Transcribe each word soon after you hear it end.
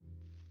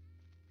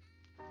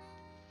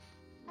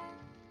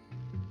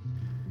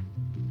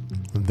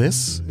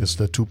This is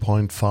the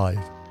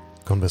 2.5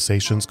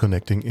 Conversations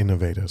Connecting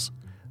Innovators.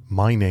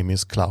 My name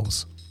is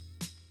Klaus.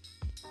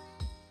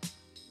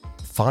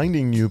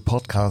 Finding new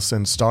podcasts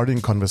and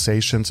starting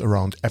conversations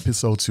around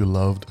episodes you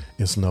loved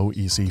is no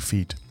easy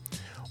feat.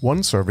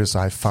 One service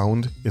I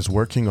found is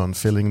working on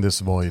filling this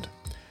void.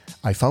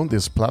 I found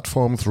this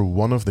platform through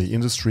one of the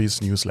industry's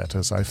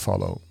newsletters I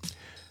follow.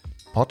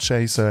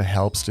 Podchaser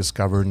helps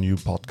discover new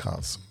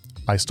podcasts.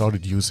 I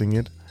started using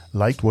it,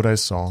 liked what I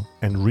saw,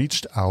 and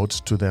reached out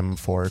to them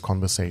for a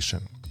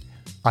conversation.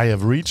 I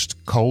have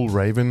reached Cole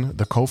Raven,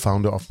 the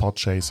co-founder of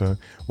Podchaser,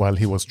 while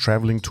he was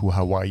traveling to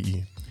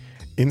Hawaii.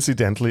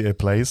 Incidentally, a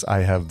place I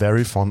have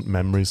very fond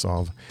memories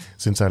of,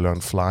 since I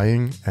learned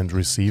flying and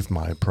received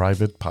my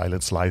private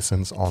pilot's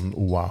license on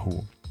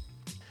Oahu.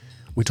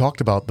 We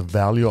talked about the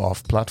value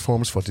of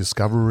platforms for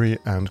discovery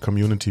and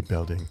community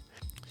building,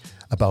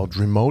 about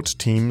remote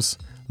teams,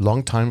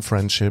 long-time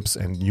friendships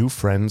and new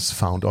friends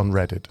found on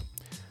Reddit,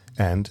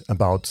 and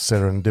about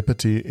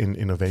serendipity in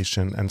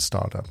innovation and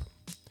startup.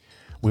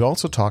 We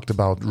also talked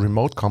about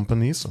remote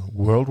companies,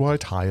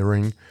 worldwide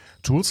hiring,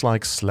 tools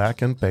like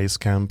Slack and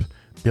Basecamp,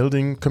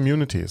 building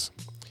communities,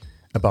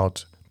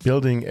 about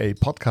building a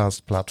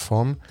podcast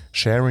platform,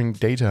 sharing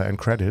data and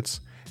credits,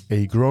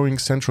 a growing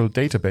central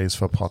database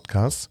for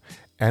podcasts,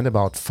 and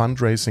about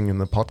fundraising in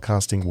the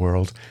podcasting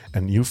world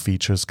and new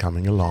features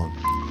coming along.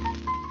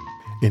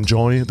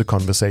 Enjoy the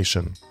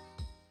conversation.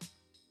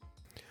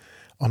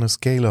 On a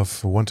scale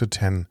of 1 to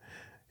 10,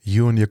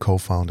 you and your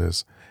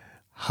co-founders,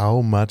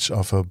 how much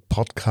of a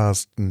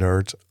podcast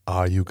nerd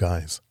are you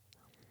guys?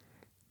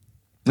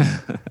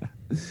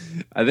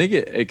 I think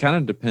it kind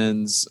of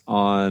depends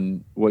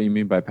on what you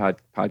mean by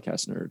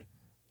podcast nerd.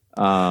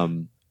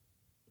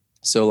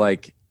 So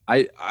like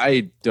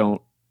I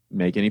don't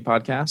make any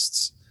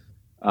podcasts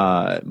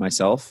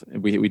myself.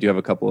 We do have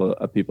a couple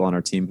of people on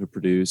our team who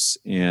produce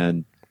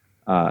and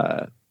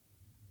have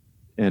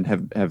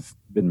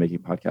been making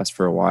podcasts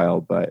for a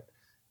while, but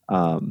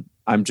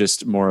I'm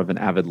just more of an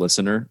avid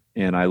listener,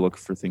 and I look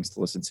for things to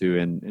listen to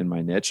in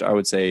my niche. I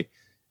would say,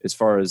 as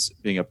far as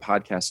being a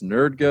podcast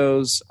nerd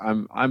goes,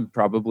 I'm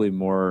probably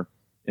more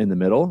in the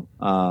middle.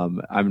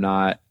 I'm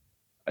not,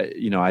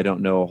 I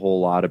don't know a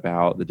whole lot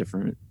about the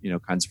different,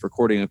 kinds of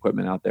recording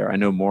equipment out there. I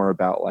know more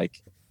about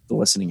like the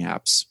listening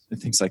apps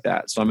and things like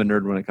that. So I'm a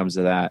nerd when it comes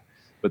to that.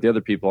 But the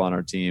other people on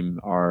our team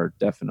are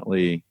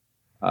definitely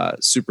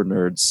super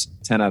nerds,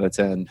 10 out of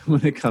 10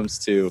 when it comes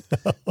to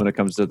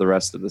the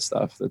rest of the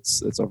stuff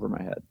that's over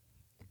my head.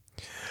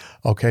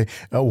 Okay.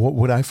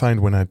 What I find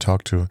when I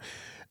talk to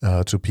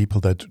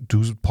people that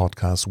do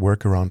podcasts,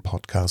 work around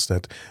podcasts,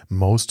 that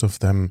most of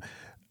them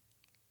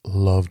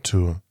love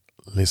to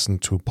listen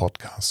to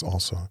podcasts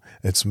also.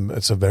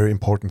 It's a very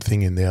important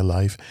thing in their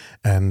life.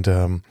 And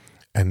I'm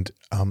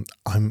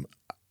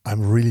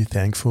really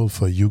thankful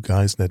for you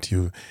guys that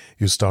you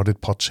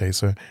started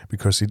Podchaser,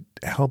 because it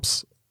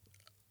helps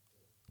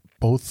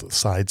both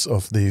sides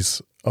of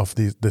this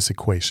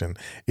equation.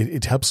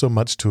 It helps so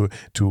much to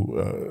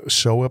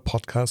show a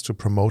podcast, to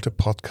promote a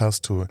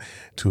podcast,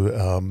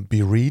 to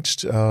be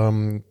reached,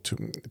 to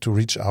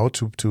reach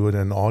out to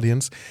an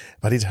audience.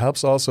 But it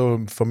helps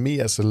also for me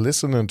as a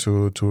listener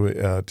to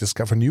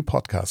discover new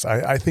podcasts.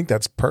 I think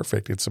that's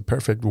perfect. It's a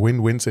perfect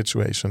win-win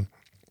situation.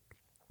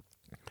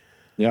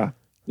 Yeah,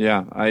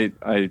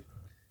 I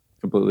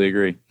completely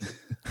agree.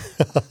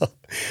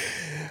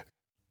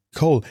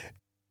 Cole,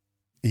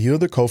 you're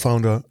the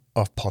co-founder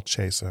of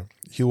Podchaser.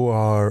 You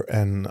are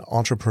an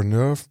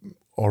entrepreneur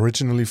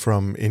originally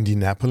from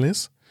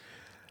Indianapolis.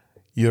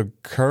 You're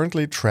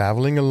currently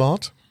traveling a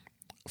lot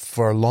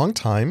for a long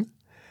time.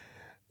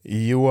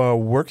 You are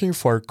working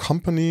for a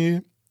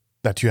company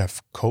that you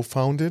have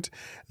co-founded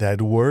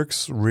that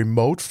works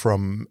remote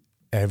from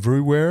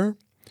everywhere,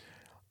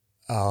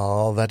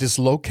 that is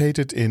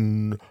located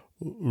in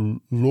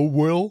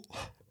Louisville,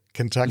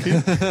 Kentucky.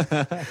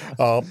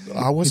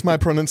 How was my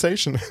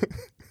pronunciation?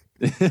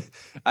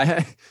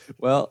 I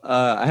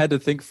had to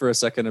think for a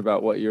second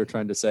about what you were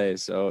trying to say.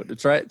 So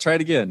try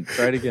it again.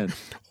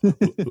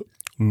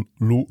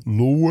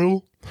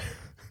 Louisville.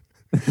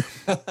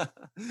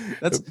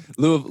 That's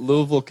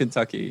Louisville,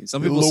 Kentucky.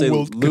 Some people say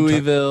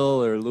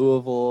Louisville or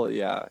Louisville.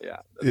 Yeah.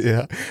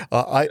 Yeah.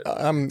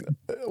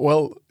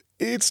 Well,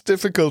 it's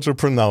difficult to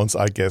pronounce,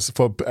 I guess,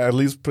 at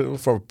least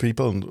for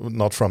people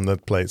not from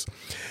that place.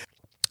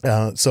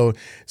 So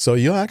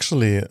you're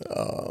actually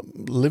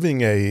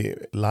living a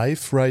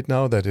life right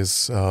now that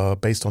is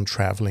based on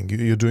traveling.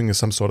 You're doing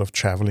some sort of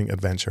traveling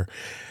adventure.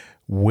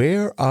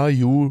 Where are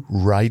you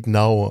right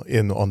now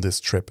on this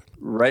trip?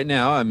 Right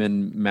now, I'm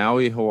in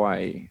Maui,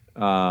 Hawaii.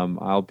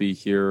 I'll be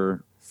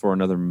here for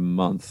another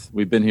month.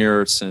 We've been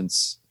here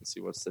since, let's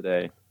see, what's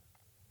today?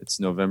 It's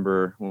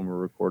November when we're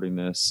recording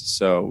this.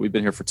 So we've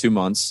been here for 2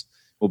 months.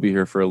 We'll be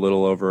here for a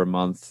little over a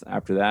month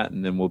after that,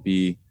 and then we'll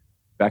be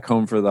back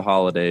home for the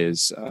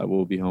holidays.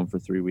 We'll be home for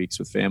 3 weeks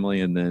with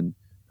family, and then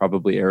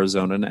probably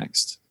Arizona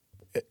next.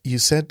 You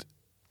said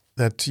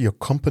that your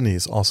company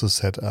is also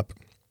set up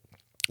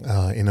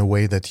in a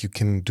way that you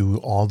can do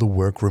all the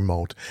work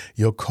remote.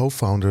 Your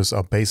co-founders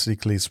are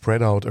basically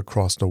spread out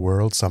across the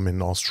world, some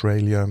in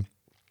Australia,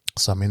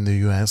 some in the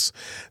US.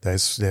 I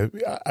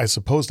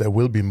suppose there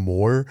will be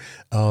more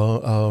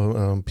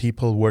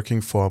people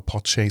working for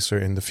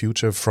Podchaser in the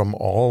future from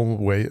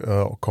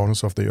all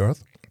corners of the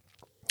earth.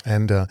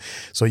 And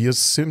so you're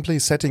simply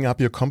setting up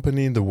your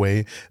company in the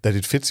way that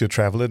it fits your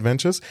travel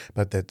adventures,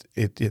 but that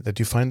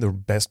you find the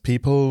best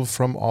people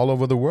from all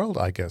over the world,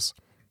 I guess.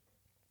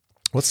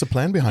 What's the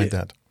plan behind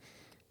that?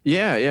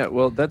 Yeah.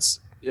 Well,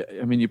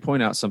 you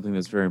point out something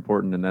that's very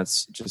important, and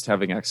that's just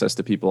having access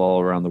to people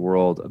all around the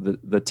world.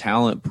 The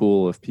talent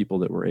pool of people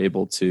that we're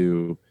able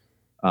to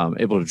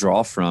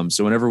draw from.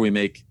 So whenever we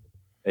make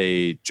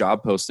a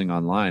job posting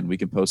online, we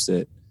can post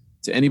it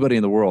to anybody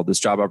in the world. This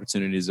job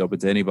opportunity is open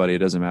to anybody. It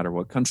doesn't matter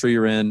what country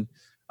you're in.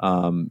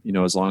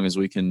 As long as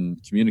we can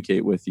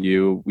communicate with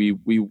you, we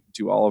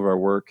do all of our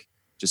work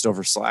just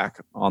over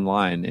Slack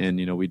online,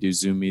 and we do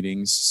Zoom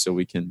meetings so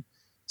we can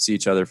see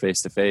each other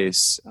face to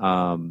face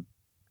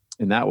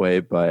in that way.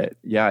 But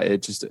yeah,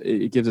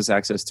 it gives us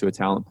access to a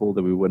talent pool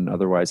that we wouldn't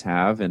otherwise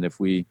have. And if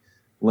we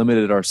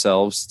limited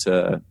ourselves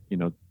to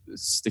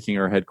sticking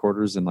our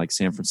headquarters in like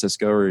San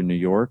Francisco or in New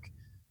York,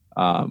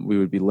 we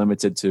would be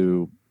limited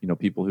to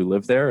people who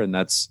live there, and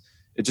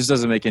it just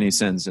doesn't make any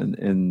sense.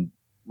 And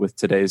with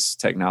today's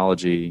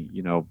technology,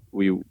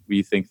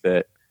 we think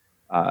that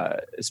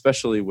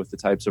especially with the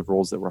types of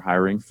roles that we're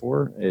hiring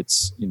for,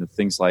 it's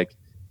things like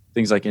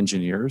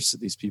engineers.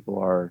 These people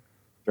are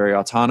very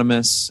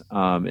autonomous.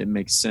 It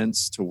makes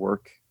sense to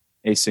work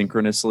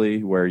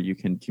asynchronously, where you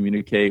can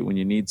communicate when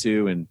you need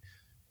to and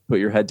put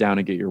your head down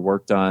and get your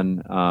work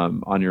done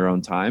on your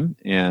own time.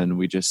 And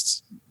we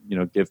just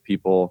give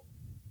people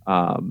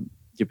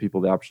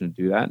the option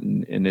to do that,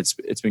 and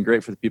it's been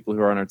great for the people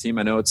who are on our team.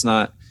 I know it's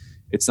not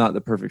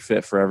the perfect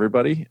fit for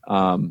everybody,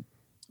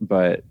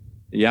 but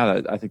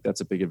yeah, I think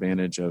that's a big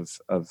advantage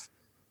of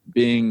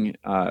being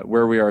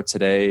where we are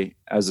today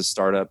as a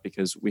startup,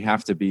 because we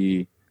have to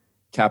be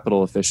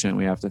capital efficient.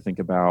 We have to think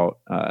about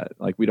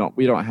we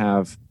don't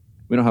have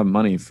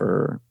money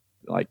for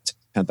like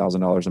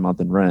 $10,000 a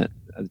month in rent.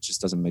 It just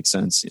doesn't make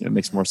sense. It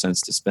makes more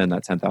sense to spend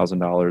that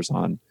 $10,000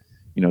 on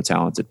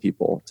talented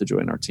people to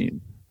join our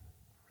team.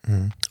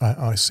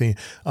 I see.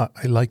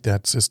 I like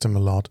that system a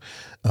lot.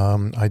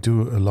 I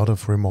do a lot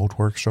of remote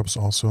workshops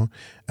also,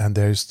 and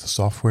there's the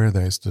software,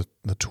 there's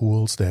the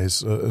tools,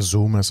 there's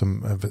Zoom as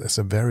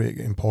a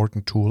very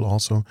important tool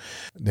also.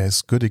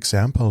 There's good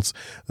examples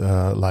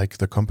like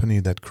the company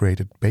that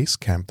created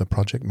Basecamp, the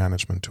project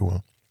management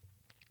tool.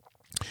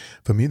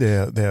 For me,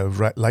 they're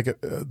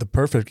the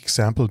perfect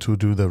example to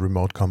do the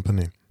remote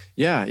company.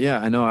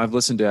 Yeah, I know. I've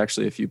listened to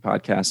actually a few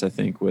podcasts, I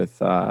think,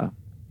 with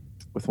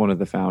one of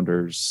the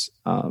founders,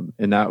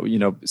 and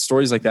that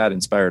stories like that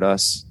inspired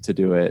us to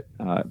do it,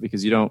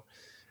 because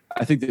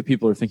I think that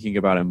people are thinking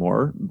about it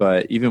more.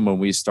 But even when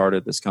we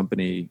started this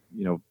company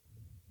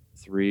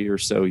 3 or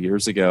so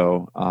years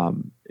ago,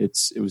 it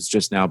was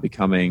just now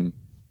becoming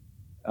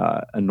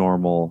a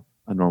normal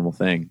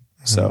thing.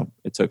 Mm-hmm. So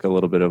it took a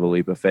little bit of a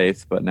leap of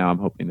faith, but now I'm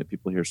hoping that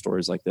people hear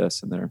stories like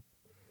this and they're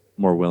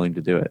more willing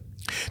to do it.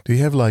 Do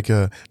you have like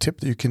a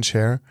tip that you can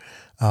share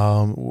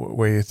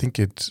where you think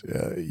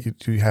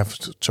you have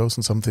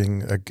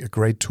chosen a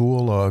great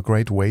tool or a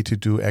great way to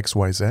do X,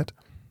 Y, Z?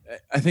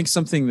 I think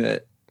something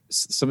that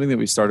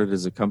we started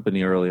as a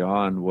company early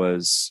on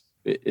was,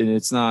 and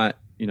it's not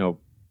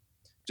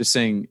just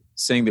saying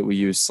that we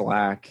use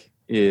Slack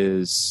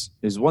is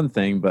one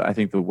thing, but I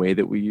think the way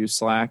that we use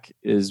Slack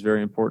is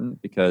very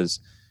important, because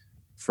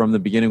from the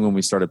beginning when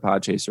we started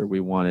Podchaser, we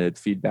wanted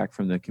feedback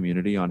from the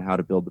community on how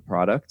to build the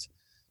product.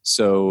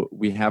 So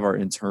we have our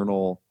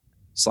internal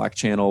Slack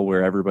channel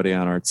where everybody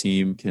on our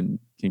team can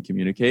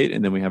communicate,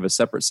 and then we have a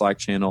separate Slack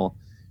channel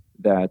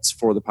that's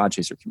for the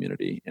Podchaser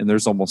community. And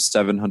there's almost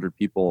 700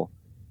 people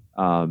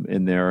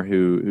in there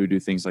who do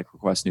things like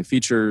request new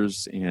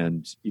features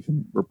and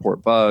even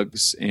report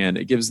bugs, and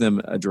it gives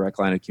them a direct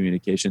line of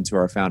communication to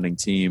our founding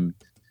team.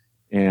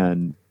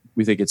 And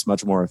we think it's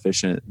much more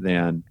efficient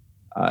than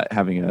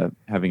having an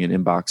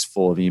inbox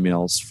full of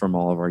emails from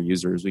all of our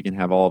users. We can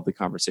have all of the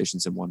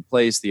conversations in one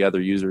place. The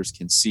other users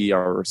can see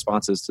our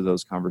responses to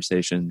those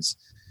conversations,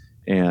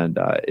 and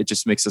it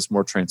just makes us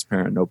more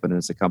transparent and open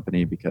as a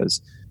company,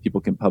 because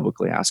people can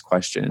publicly ask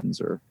questions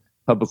or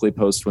publicly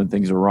post when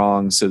things are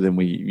wrong. So then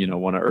we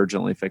want to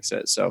urgently fix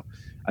it. So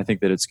I think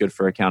that it's good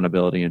for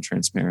accountability and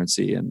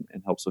transparency, and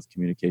helps with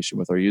communication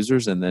with our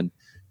users. And then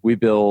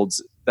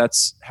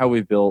that's how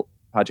we built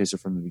Podchaser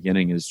from the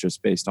beginning, is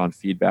just based on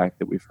feedback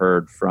that we've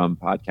heard from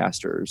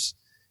podcasters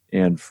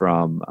and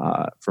from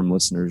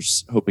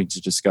listeners hoping to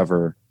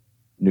discover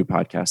new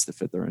podcasts that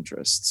fit their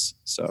interests.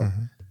 So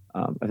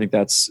I think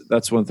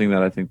that's one thing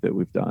that I think that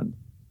we've done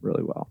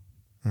really well.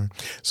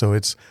 So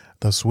it's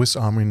the Swiss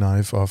Army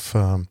knife of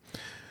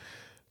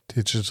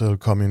digital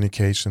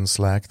communication,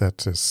 Slack,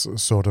 that is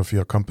sort of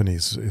your company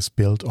is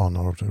built on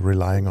or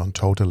relying on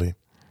totally.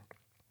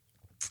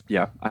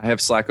 Yeah, I have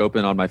Slack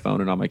open on my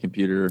phone and on my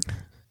computer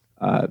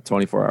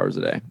 24 hours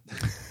a day.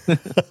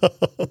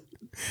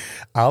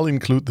 I'll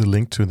include the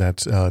link to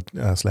that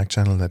Slack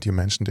channel that you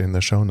mentioned in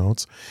the show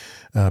notes,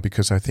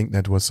 because I think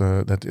that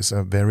is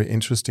a very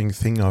interesting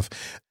thing of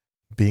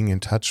being in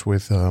touch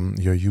with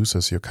your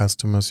users, your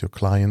customers, your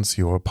clients,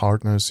 your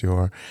partners,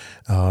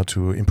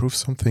 to improve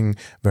something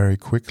very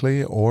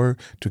quickly, or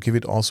to give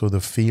it also the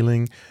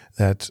feeling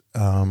that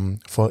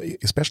for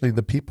especially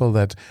the people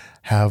that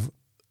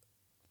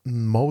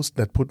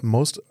put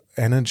most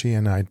energy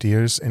and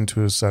ideas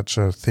into such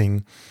a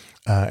thing,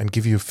 and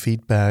give you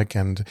feedback,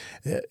 and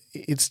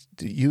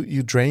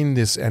you drain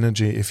this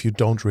energy if you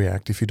don't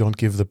react, if you don't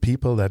give the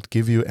people that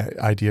give you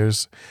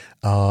ideas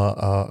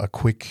a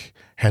quick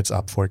heads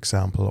up, for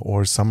example,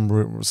 or some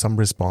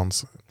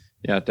response.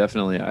 Yeah,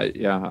 definitely.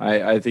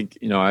 I think,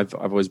 I've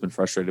always been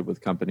frustrated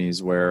with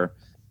companies where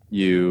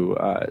you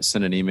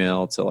send an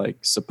email to like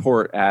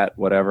support at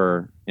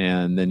whatever,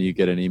 and then you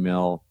get an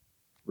email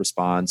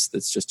response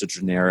that's just a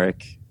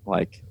generic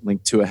like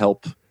link to a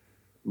help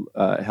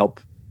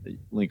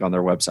link on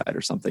their website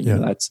or something.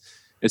 Yeah.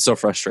 It's so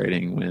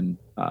frustrating when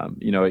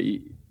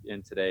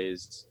in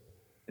today's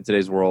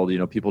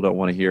world, people don't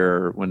want to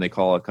hear when they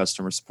call a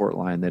customer support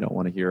line, they don't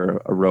want to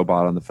hear a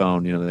robot on the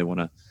phone. They want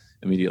to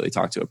immediately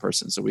talk to a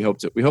person. So we hope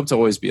to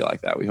always be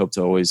like that. We hope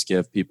to always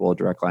give people a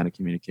direct line of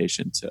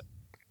communication to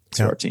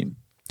our team.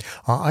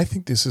 I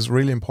think this is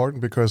really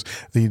important because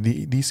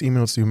these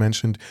emails you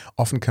mentioned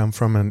often come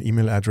from an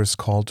email address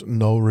called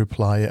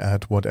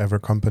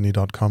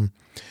noreply@whatevercompany.com.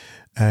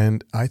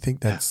 And I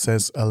think that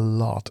says a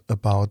lot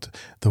about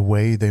the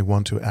way they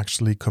want to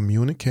actually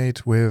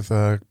communicate with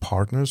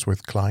partners,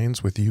 with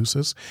clients, with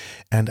users.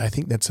 And I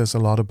think that says a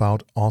lot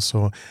about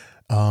also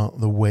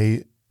the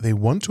way they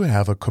want to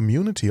have a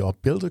community or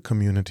build a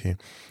community.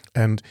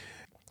 And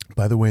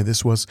by the way,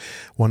 this was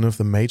one of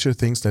the major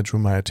things that drew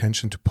my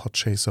attention to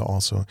Podchaser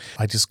also.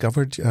 I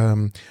discovered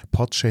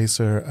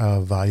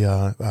Podchaser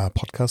via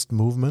Podcast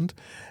Movement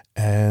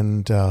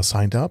and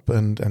signed up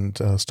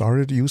and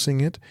started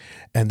using it.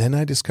 And then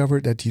I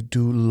discovered that you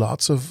do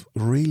lots of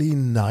really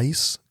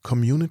nice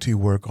community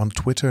work on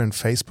Twitter and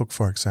Facebook,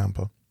 for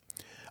example.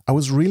 I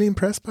was really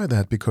impressed by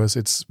that because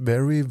it's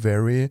very,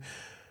 very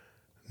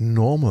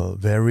normal,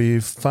 very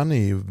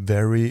funny,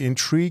 very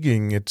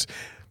intriguing.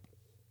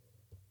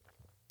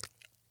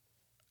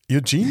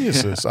 You're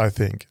geniuses, I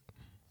think.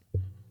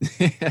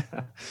 Yeah.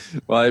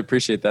 Well, I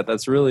appreciate that.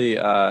 That's really,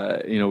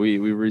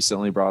 we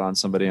recently brought on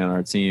somebody on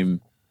our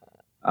team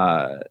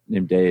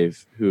named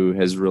Dave, who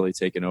has really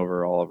taken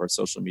over all of our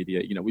social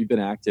media. We've been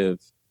active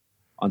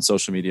on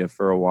social media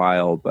for a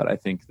while, but I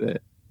think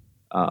that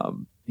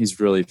he's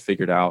really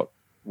figured out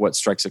what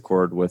strikes a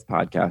chord with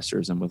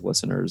podcasters and with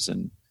listeners,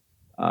 and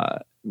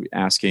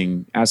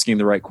asking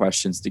the right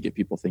questions to get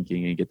people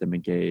thinking and get them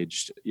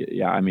engaged.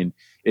 Yeah, I mean,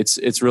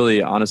 it's really,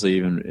 honestly,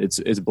 even it's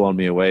blown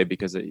me away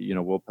because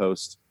we'll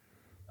post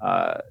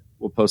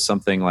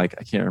something like,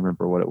 I can't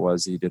remember what it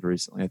was he did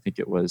recently. I think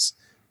it was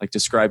like,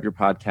 describe your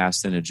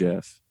podcast in a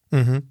GIF.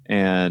 Mm-hmm.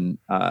 And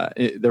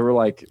there were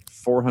like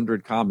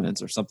 400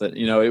 comments or something.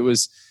 It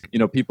was,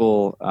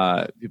 people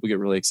get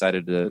really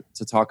excited to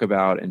talk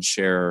about and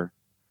share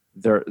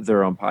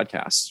their own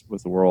podcasts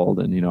with the world.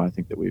 And I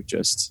think that we've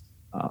just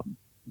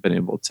been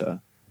able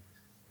to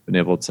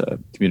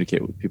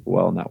communicate with people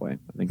well in that way.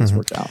 I think it's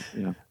worked out.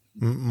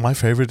 My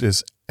favorite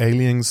is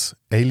aliens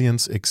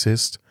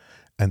exist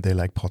and they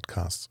like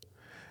podcasts.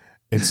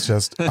 It's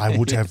just, I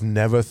would have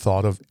never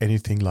thought of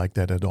anything like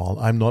that at all.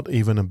 I'm not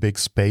even a big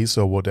space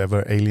or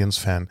whatever aliens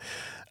fan.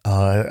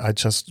 I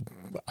just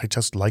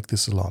like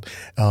this a lot.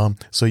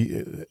 So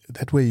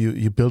that way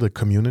you build a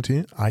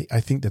community. I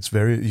think that's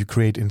you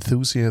create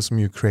enthusiasm.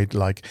 You create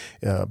like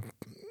a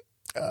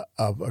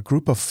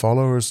group of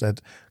followers that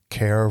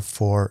care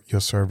for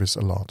your service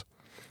a lot.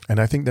 And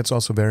I think that's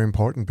also very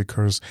important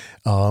because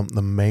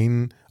the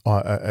main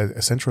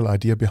a central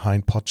idea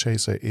behind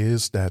Podchaser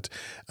is that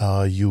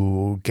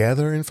you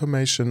gather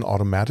information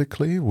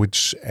automatically,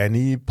 which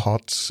any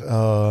podcast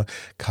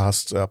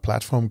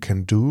platform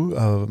can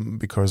do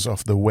because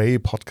of the way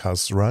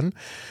podcasts run.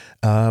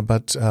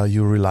 But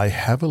you rely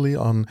heavily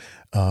on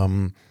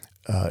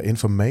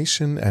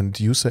information and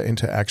user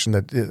interaction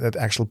that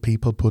actual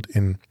people put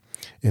in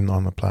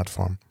on a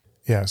platform.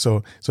 Yeah,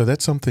 so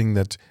that's something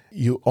that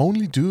you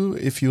only do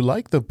if you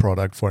like the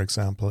product, for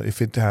example,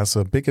 if it has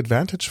a big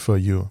advantage for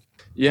you.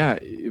 Yeah,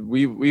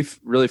 we've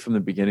really from the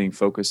beginning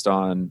focused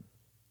on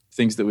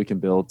things that we can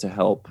build to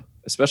help,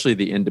 especially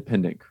the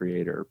independent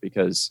creator,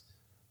 because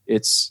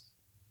it's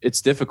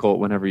difficult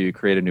whenever you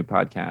create a new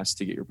podcast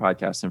to get your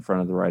podcast in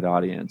front of the right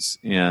audience.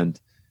 And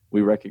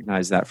we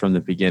recognize that from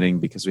the beginning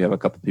because we have a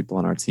couple people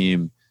on our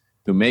team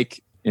who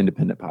make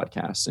independent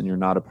podcasts, and you're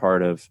not a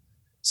part of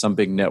some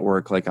big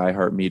network like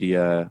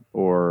iHeartMedia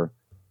or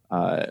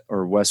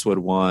Westwood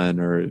One,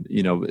 or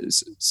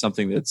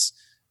something that's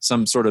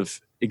some sort of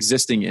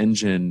existing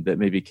engine that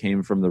maybe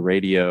came from the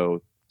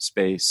radio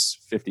space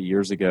 50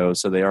 years ago.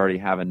 So they already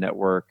have a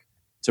network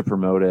to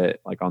promote it,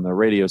 like on their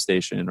radio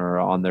station or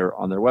on their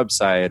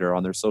website or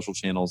on their social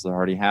channels that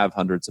already have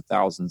hundreds of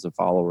thousands of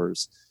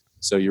followers.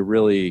 So you're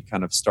really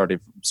kind of starting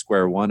from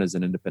square one as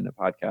an independent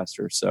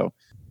podcaster. So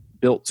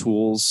built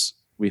tools,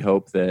 we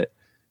hope that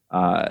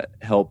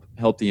help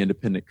the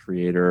independent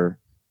creator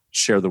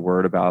share the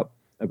word about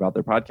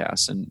their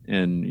podcasts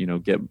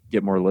and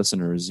get more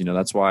listeners.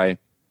 That's why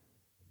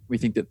we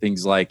think that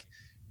things like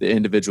the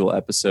individual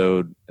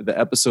episode, the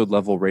episode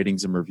level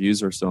ratings and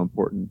reviews are so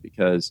important,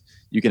 because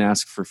you can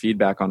ask for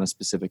feedback on a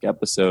specific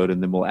episode,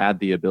 and then we'll add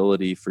the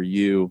ability for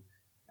you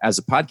as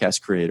a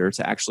podcast creator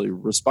to actually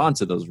respond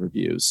to those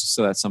reviews.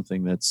 So that's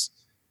something that's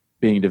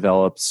being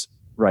developed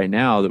right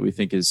now that we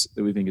think is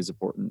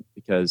important,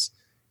 because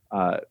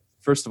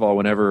first of all,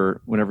 whenever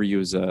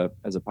you as a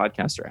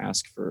podcaster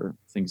ask for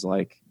things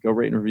like go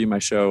rate and review my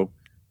show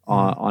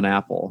on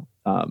Apple,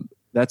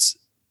 that's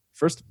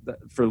first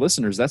for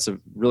listeners, that's a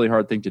really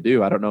hard thing to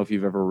do. I don't know if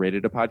you've ever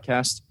rated a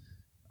podcast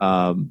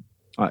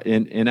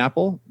in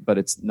Apple, but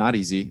it's not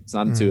easy. It's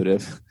not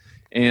intuitive,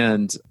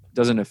 and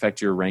doesn't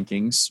affect your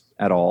rankings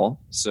at all.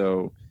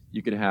 So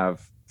you could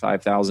have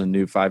 5,000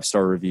 new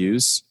 5-star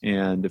reviews,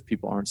 and if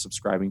people aren't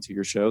subscribing to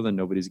your show, then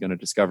nobody's going to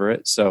discover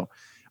it. So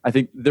I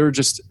think there are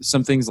just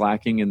some things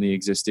lacking in the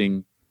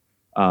existing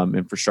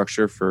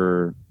infrastructure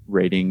for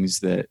ratings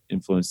that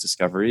influence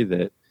discovery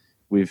that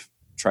we've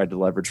tried to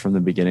leverage from the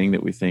beginning,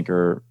 that we think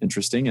are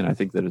interesting. And I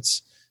think that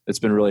it's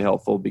been really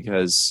helpful,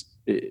 because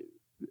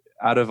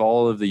out of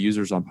all of the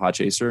users on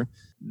Podchaser,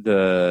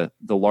 the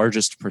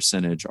largest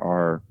percentage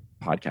are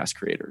podcast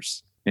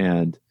creators.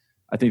 And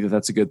I think that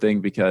that's a good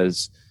thing,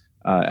 because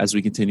as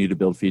we continue to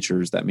build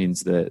features, that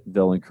means that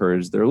they'll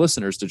encourage their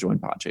listeners to join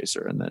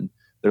Podchaser, and then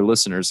their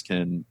listeners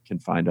can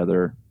find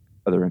other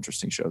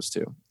interesting shows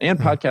too. And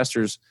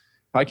podcasters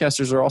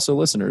are also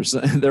listeners.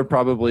 They're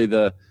probably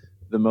the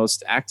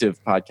most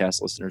active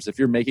podcast listeners. If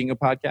you're making a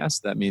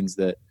podcast, that means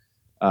that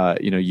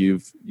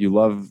you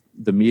love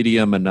the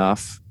medium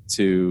enough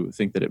to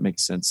think that it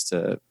makes sense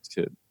to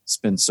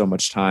spend so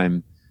much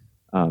time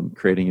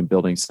creating and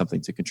building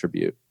something to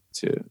contribute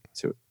to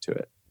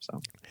it.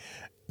 So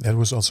that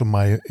was also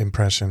my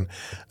impression.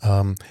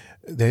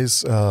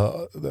 There's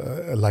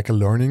like a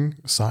learning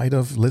side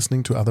of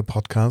listening to other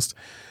podcasts,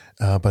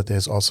 but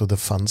there's also the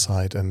fun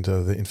side and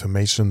the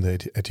information,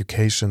 the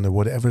education, the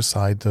whatever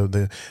side,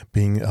 the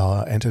being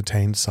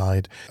entertained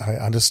side. I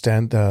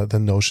understand the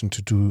notion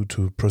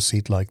to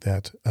proceed like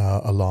that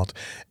a lot.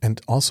 And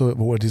also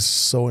what is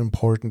so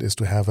important is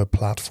to have a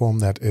platform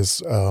that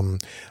is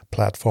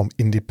platform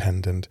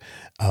independent.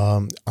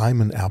 I'm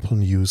an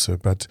Apple user,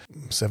 but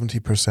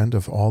 70%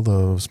 of all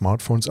the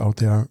smartphones out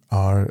there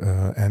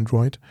are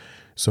Android.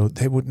 So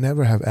they would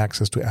never have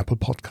access to Apple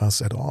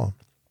Podcasts at all.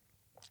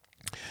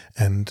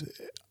 And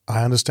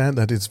I understand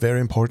that it's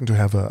very important to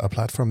have a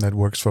platform that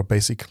works for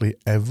basically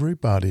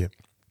everybody.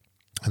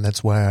 And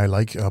that's why I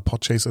like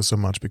Podchaser so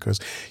much, because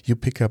you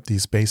pick up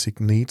these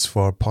basic needs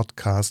for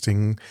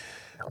podcasting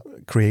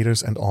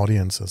creators and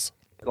audiences.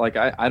 Like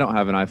I don't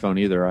have an iPhone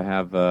either. I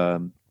have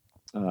a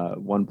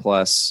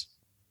OnePlus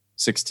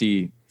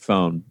 6T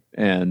phone.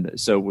 And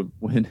so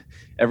when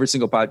every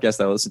single podcast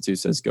I listen to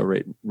says go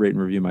rate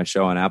and review my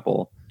show on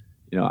Apple,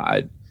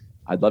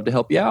 I'd love to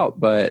help you out,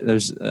 but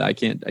I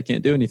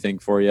can't do anything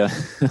for you.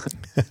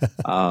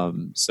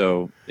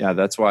 So yeah,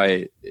 that's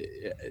why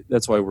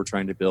we're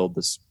trying to build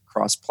this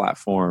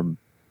cross-platform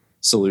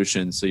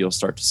solution. So you'll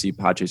start to see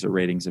Podchaser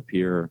ratings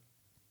appear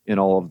in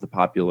all of the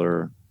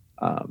popular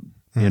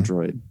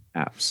Android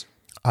apps.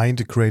 I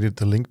integrated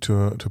the link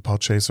to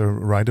Podchaser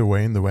right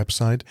away in the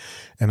website,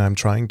 and I'm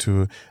trying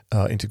to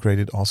integrate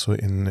it also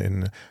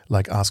in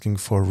like asking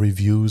for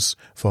reviews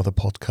for the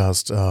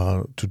podcast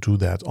to do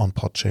that on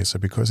Podchaser,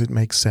 because it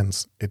makes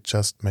sense. It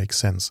just makes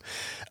sense.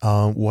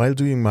 While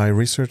doing my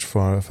research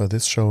for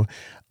this show,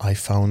 I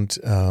found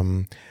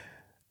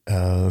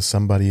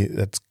somebody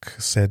that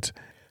said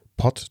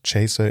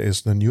Podchaser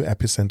is the new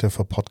epicenter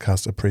for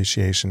podcast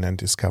appreciation and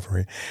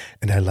discovery,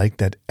 and I like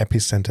that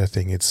epicenter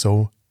thing. It's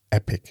so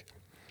epic.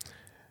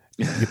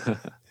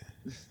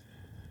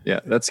 Yeah,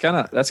 that's kind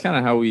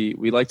of how we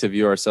like to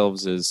view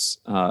ourselves as.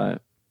 I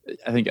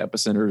think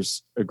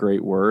epicenter's a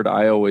great word.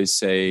 I always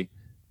say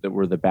that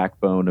we're the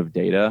backbone of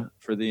data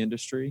for the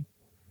industry,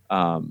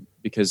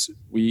 because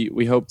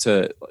we hope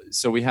to.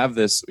 So we have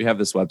this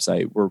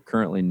website. We're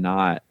currently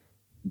not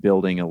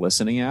building a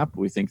listening app.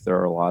 We think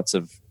there are lots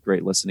of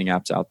great listening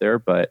apps out there,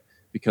 but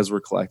because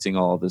we're collecting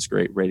all of this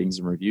great ratings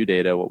and review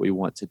data, what we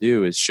want to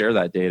do is share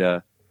that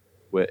data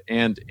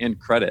and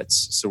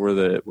credits. So we're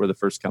the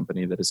first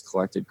company that has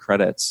collected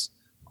credits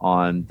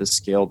on the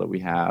scale that we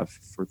have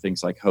for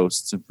things like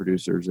hosts and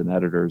producers and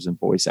editors and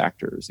voice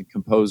actors and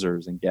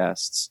composers and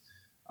guests.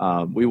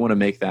 We want to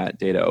make that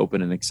data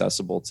open and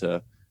accessible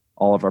to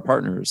all of our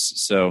partners.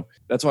 So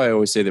that's why I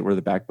always say that we're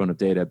the backbone of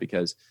data,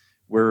 because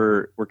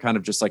we're kind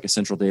of just like a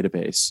central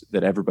database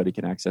that everybody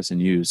can access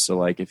and use. So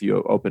like if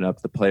you open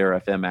up the Player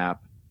FM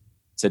app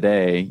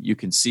today, you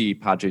can see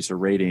Podchaser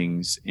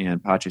ratings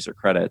and Podchaser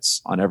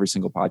credits on every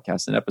single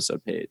podcast and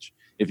episode page.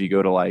 If you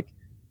go to like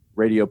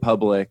Radio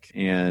Public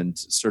and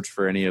search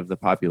for any of the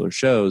popular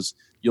shows,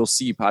 you'll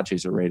see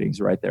Podchaser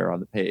ratings right there on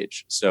the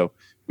page. So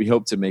we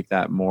hope to make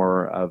that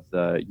more of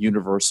the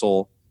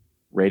universal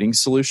rating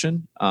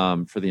solution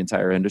for the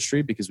entire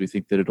industry, because we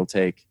think that it'll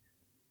take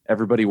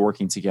everybody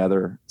working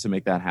together to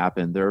make that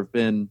happen. There have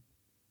been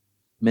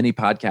many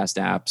podcast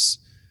apps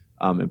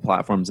and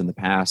platforms in the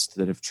past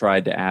that have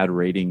tried to add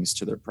ratings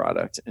to their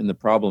product. And the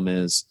problem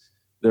is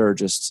there are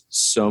just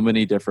so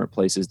many different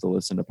places to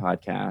listen to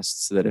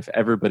podcasts that if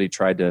everybody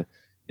tried to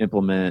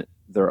implement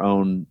their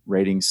own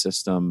rating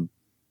system,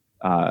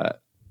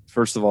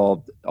 first of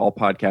all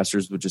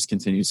podcasters would just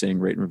continue saying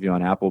rate and review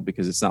on Apple,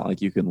 because it's not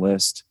like you can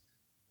list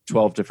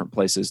 12 different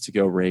places to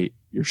go rate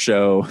your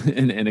show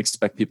and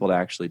expect people to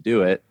actually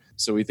do it.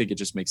 So we think it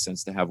just makes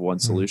sense to have one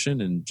solution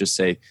and just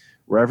say,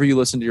 wherever you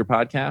listen to your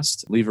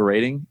podcast, leave a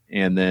rating,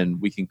 and then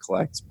we can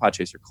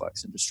Podchaser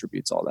collects and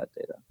distributes all that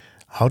data.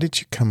 How did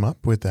you come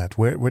up with that?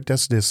 Where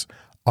does this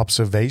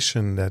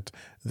observation that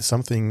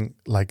something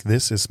like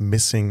this is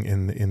missing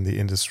in the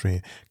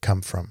industry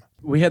come from?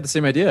 We had the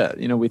same idea.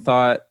 We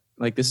thought,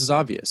 like, this is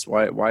obvious.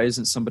 Why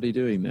isn't somebody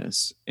doing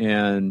this?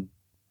 And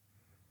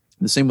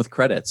the same with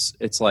credits.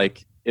 It's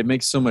like, it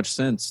makes so much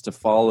sense to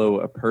follow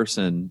a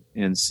person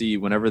and see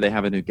whenever they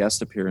have a new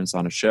guest appearance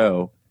on a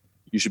show,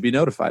 you should be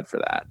notified for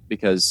that,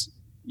 because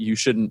you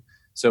shouldn't.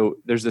 So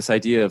there's this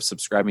idea of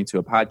subscribing to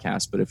a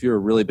podcast, but if you're a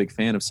really big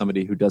fan of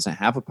somebody who doesn't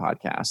have a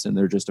podcast and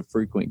they're just a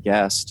frequent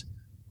guest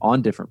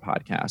on different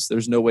podcasts,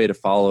 there's no way to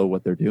follow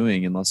what they're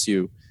doing unless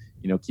you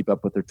keep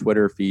up with their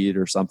Twitter feed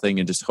or something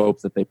and just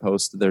hope that they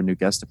post their new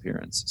guest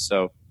appearance.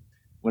 So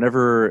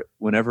whenever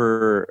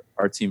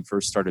our team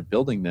first started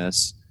building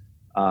this,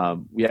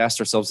 we asked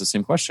ourselves the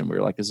same question. We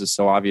were like, this is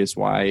so obvious.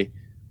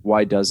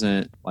 Why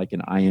doesn't like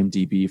an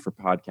IMDb for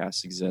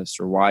podcasts exist,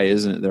 or why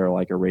isn't there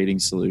like a rating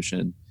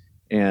solution?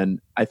 And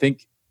I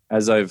think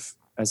as I've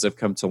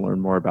come to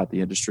learn more about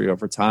the industry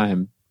over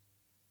time,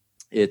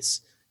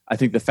 I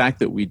think the fact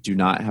that we do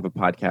not have a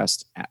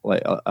podcast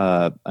like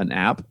an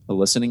app, a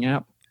listening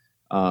app,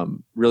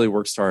 really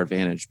works to our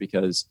advantage,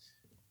 because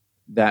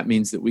that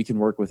means that we can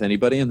work with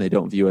anybody and they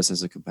don't view us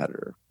as a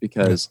competitor.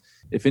 Because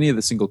if any of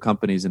the single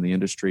companies in the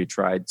industry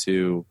tried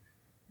to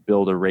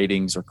build a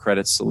ratings or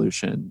credit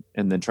solution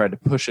and then tried to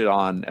push it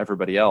on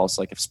everybody else,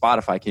 like if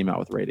Spotify came out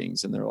with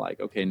ratings and they're like,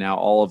 okay, now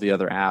all of the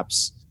other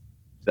apps,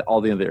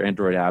 all the other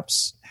Android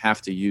apps have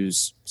to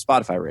use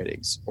Spotify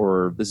ratings,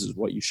 or this is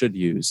what you should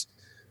use.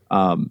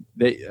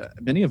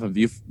 Many of them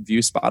view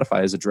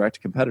Spotify as a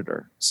direct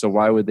competitor. So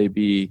why would they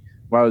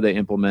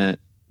implement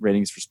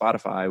ratings for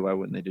Spotify? Why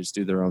wouldn't they just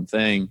do their own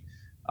thing?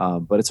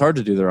 But it's hard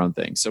to do their own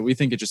thing. So we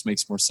think it just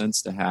makes more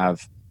sense to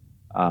have,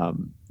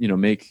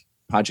 make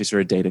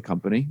Podchaser a data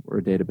company or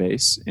a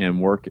database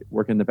and work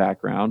in the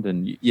background.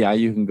 And yeah,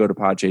 you can go to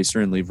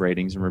Podchaser and leave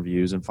ratings and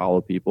reviews and follow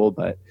people,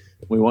 but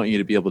we want you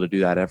to be able to do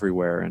that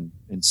everywhere and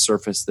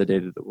surface the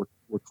data that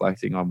we're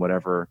collecting on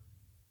whatever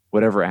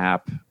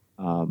app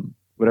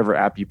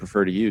you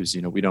prefer to use.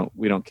 We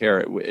don't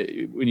care.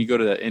 When you go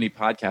to any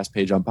podcast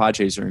page on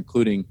Podchaser,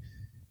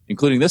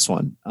 including this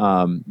one,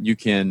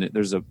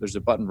 there's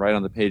a button right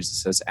on the page that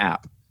says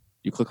app.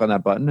 You click on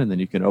that button and then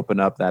you can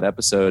open up that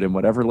episode in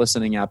whatever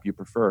listening app you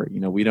prefer.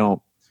 We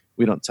don't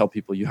tell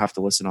people you have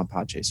to listen on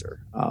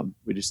Podchaser.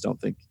 We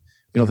don't think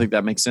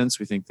that makes sense.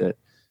 We think that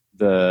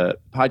the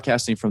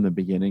podcasting from the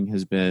beginning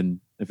has been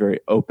a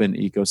very open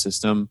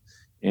ecosystem,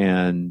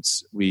 and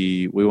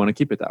we want to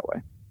keep it that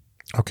way.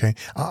 Okay.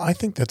 I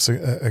think that's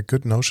a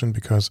good notion,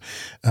 because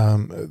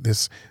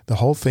the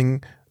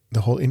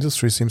whole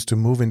industry seems to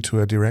move into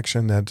a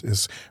direction that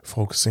is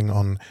focusing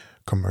on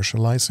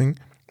commercializing,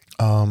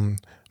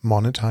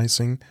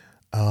 monetizing,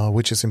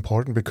 which is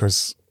important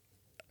because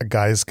a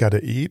guy's got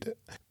to eat.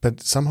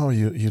 But somehow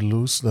you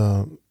lose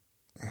the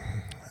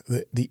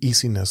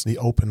easiness, the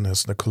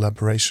openness, the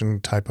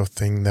collaboration type of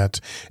thing, that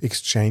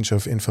exchange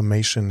of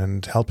information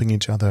and helping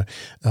each other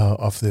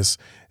of this,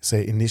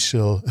 say,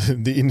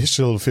 the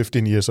initial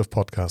 15 years of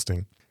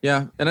podcasting.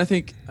 Yeah, and I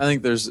think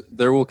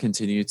there will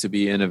continue to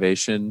be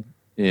innovation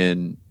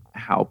in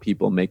how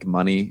people make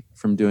money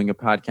from doing a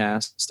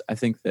podcast. I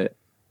think that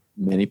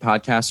many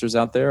podcasters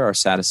out there are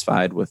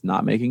satisfied with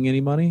not making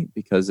any money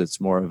because it's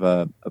more of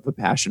a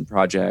passion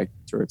project,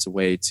 or it's a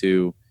way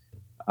to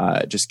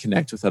just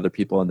connect with other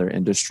people in their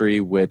industry,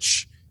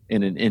 which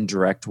in an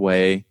indirect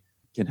way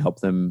can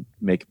help them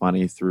make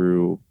money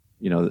through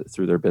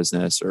their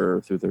business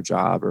or through their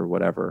job or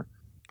whatever.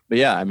 But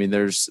yeah, I mean,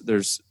 there's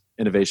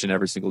innovation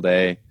every single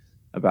day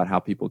about how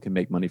people can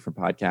make money from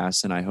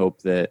podcasts. And I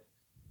hope that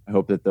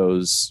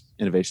those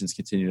innovations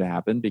continue to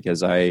happen,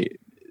 because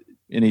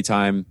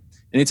anytime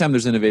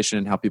there's innovation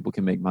in how people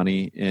can make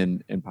money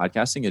in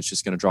podcasting, it's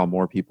just going to draw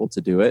more people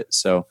to do it.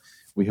 So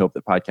we hope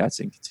that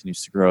podcasting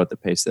continues to grow at the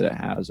pace that it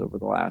has over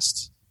the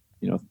last,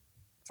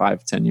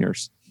 5-10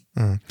 years.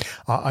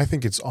 I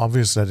think it's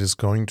obvious that it's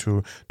going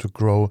to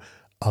grow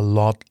a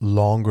lot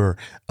longer.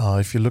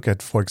 If you look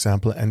at, for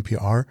example,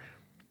 NPR,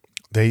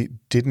 they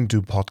didn't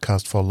do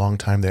podcast for a long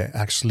time. They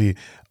actually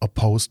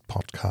opposed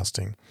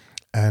podcasting.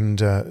 And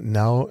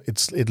now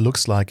it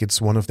looks like it's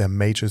one of their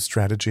major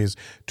strategies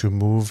to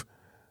move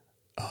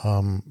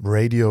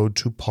radio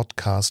to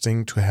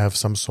podcasting, to have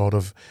some sort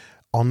of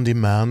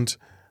on-demand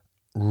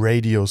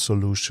radio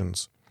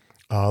solutions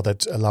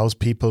that allows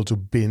people to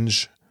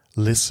binge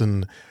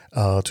listen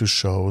to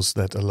shows,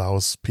 that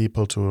allows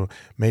people to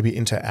maybe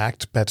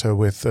interact better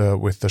with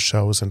the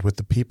shows and with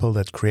the people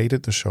that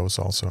created the shows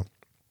also.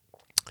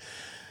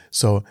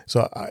 So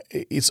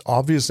it's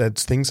obvious that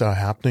things are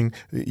happening.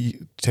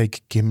 You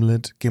take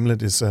Gimlet.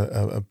 Gimlet is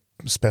a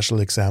special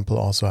example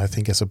also, I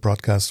think, as a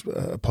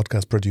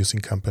podcast producing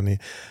company.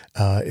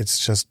 It's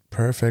just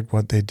perfect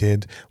what they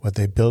did, what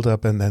they built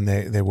up, and then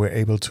they were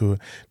able to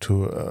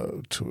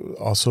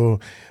also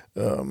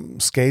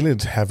scale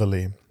it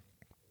heavily.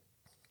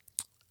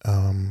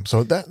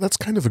 So that's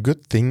kind of a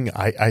good thing,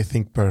 I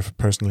think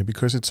personally,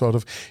 because it's sort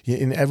of,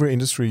 in every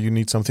industry you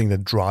need something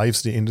that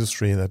drives the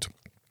industry, that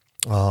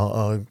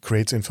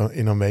creates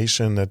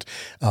innovation, that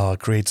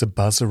creates a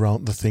buzz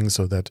around the thing,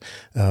 so that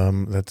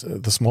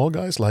the small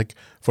guys, like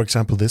for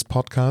example this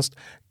podcast,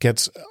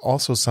 gets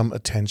also some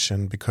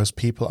attention because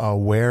people are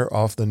aware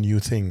of the new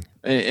thing.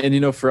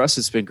 And for us,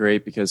 it's been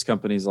great because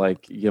companies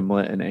like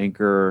Gimlet and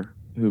Anchor,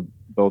 who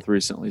both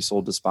recently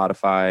sold to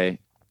Spotify,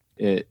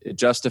 it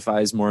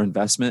justifies more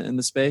investment in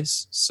the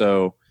space.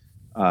 So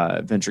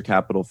venture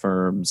capital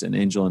firms and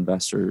angel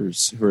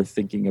investors who are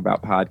thinking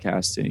about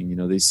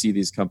podcasting, they see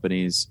these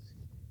companies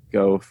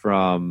go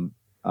from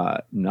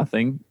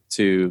nothing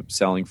to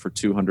selling for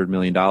 $200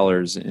 million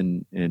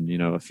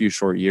in a few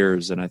short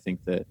years. And I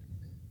think that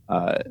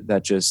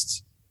that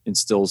just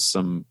instills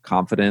some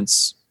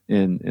confidence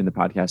in the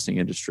podcasting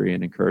industry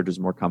and encourages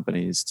more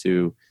companies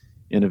to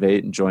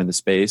innovate and join the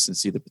space and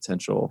see the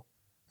potential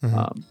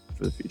for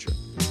the future.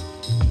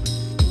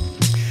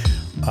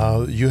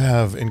 You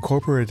have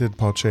incorporated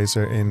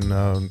Podchaser in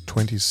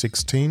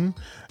 2016.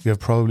 You have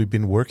probably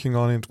been working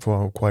on it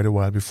for quite a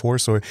while before.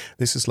 So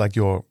this is like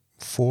your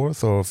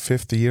 4th or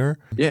 5th year?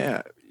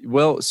 Yeah.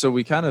 Well, so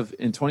we kind of,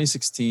 in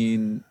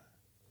 2016,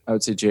 I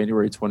would say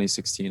January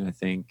 2016, I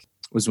think,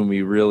 was when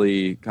we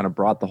really kind of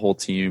brought the whole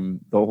team,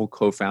 the whole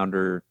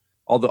co-founder,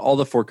 all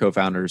the 4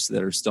 co-founders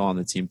that are still on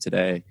the team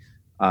today.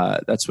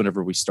 That's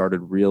whenever we started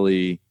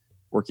really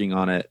working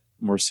on it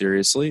more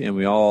seriously, and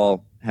we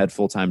all had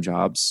full-time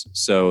jobs.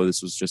 So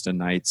this was just a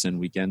nights and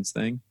weekends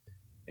thing.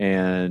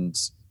 And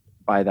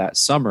by that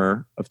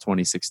summer of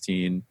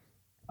 2016,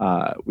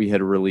 we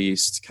had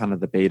released kind of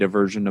the beta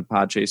version of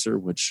Podchaser,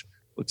 which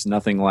looks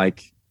nothing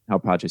like how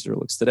Podchaser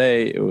looks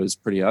today. It was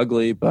pretty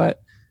ugly,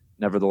 but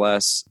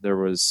nevertheless, there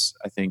was,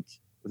 I think,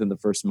 within the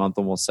first month,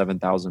 almost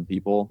 7,000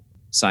 people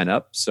sign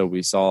up. So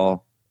we saw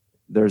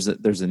there's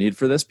a need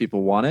for this.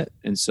 People want it.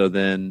 And so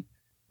then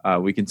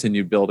we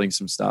continued building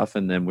some stuff,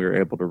 and then we were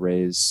able to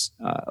raise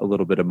a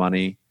little bit of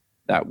money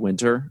that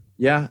winter.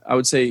 Yeah, I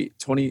would say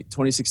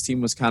 2016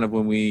 was kind of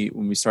when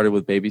we started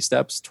with baby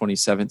steps.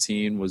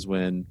 2017 was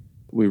when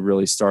we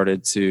really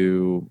started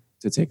to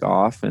take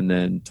off, and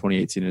then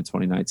 2018 and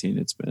 2019,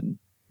 it's been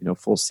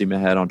full steam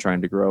ahead on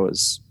trying to grow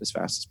as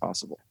fast as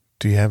possible.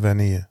 Do you have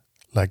any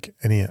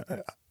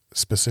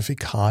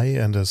specific high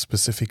and a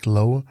specific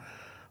low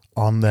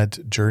on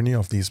that journey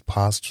of these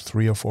past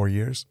 3 or 4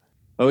 years?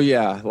 Oh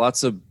yeah,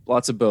 lots of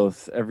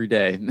both every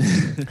day.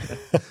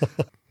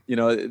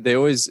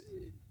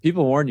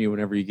 People warn you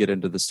whenever you get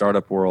into the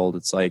startup world.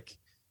 It's like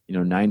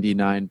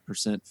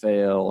 99%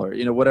 fail, or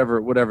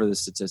whatever the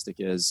statistic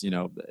is.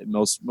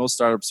 Most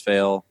startups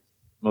fail.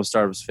 Most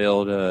startups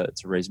fail to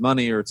raise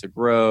money or to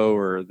grow,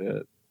 or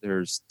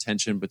there's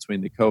tension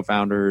between the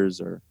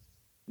co-founders, or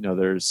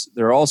there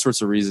are all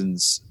sorts of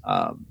reasons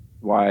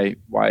why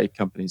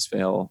companies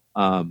fail.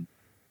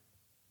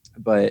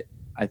 But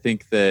I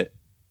think that,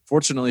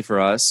 fortunately for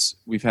us,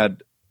 we've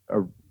had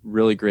a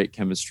really great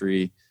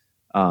chemistry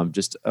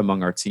just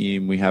among our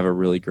team. We have a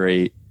really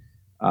great,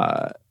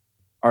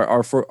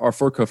 our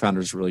 4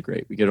 co-founders are really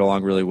great. We get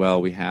along really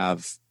well. We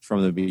have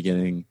from the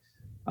beginning.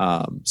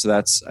 So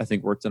that's, I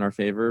think, worked in our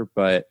favor.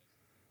 But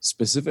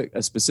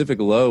a specific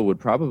low would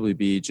probably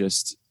be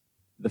just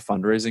the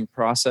fundraising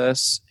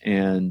process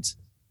and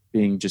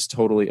being just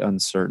totally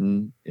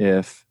uncertain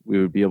if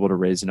we would be able to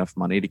raise enough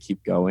money to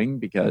keep going,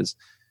 because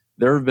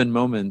there have been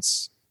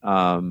moments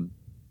in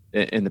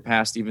the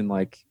past, even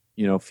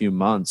a few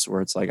months,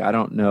 where it's like, I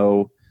don't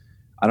know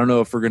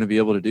if we're going to be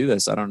able to do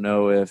this. I don't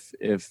know if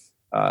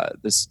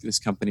this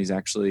company's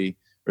actually,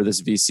 or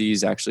this VC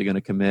is actually going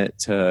to commit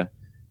to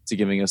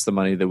giving us the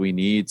money that we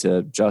need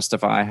to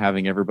justify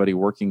having everybody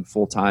working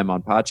full time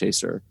on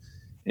Podchaser.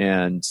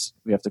 And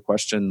we have to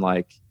question,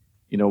 I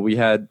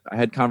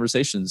had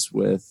conversations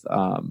with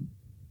our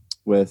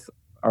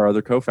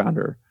other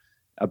co-founder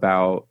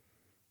about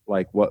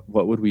what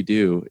would we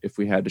do if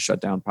we had to shut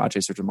down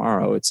Podchaser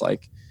tomorrow. It's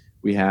like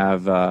we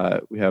have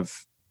I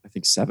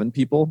think 7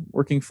 people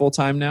working full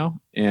time now,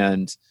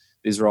 and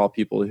these are all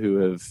people who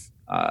have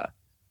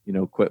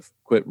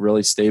quit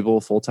really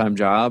stable full time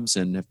jobs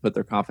and have put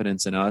their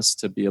confidence in us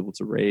to be able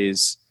to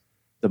raise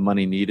the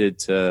money needed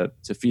to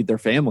feed their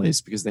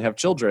families because they have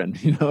children.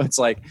 It's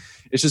like,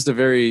 it's just a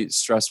very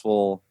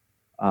stressful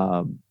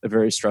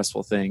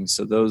thing.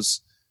 So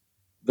those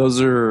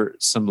are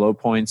some low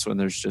points when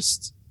there's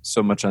just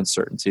so much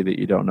uncertainty that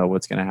you don't know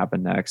what's going to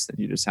happen next, and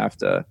you just have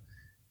to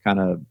kind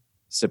of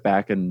sit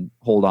back and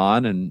hold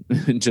on and,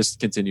 and just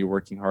continue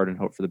working hard and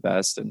hope for the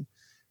best. And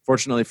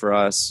fortunately for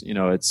us,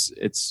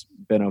 it's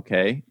been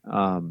okay.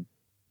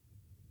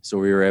 So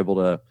we were able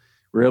to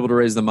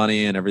raise the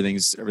money, and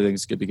everything's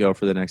good to go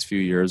for the next few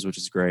years, which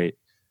is great.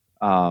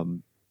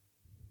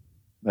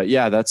 But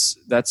yeah,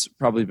 that's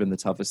probably been the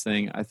toughest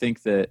thing. I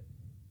think that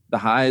the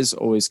highs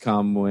always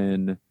come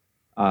when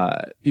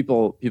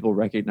people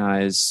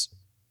recognize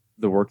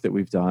the work that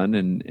we've done,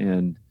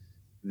 and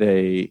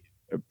they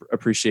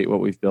appreciate what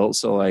we've built.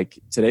 So like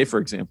today, for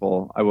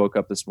example, I woke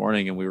up this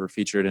morning and we were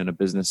featured in a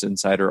Business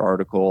Insider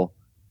article.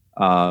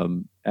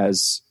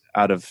 As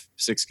out of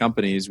 6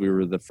 companies, we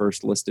were the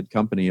first listed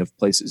company of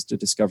places to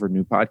discover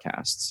new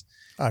podcasts.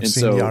 I've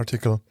seen the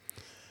article.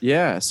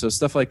 Yeah. So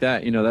stuff like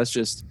that, that's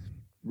just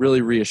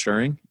really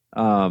reassuring.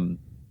 And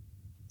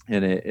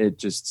it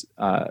just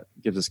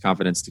gives us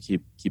confidence to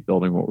keep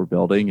building what we're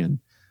building. And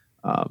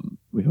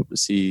we hope to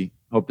see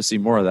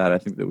more of that. I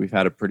think that we've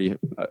had a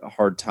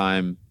hard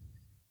time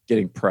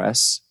getting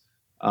press.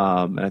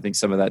 And I think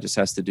some of that just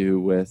has to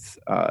do with,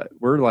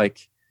 we're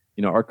like,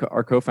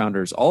 our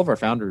co-founders, all of our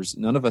founders,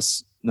 none of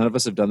us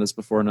have done this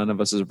before. None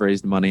of us have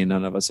raised money.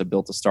 None of us have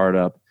built a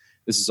startup.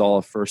 This is all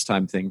a first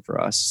time thing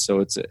for us. So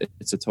it's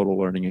a total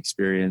learning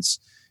experience.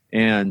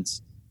 And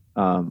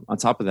on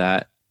top of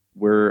that,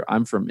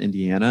 I'm from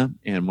Indiana,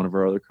 and one of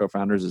our other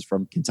co-founders is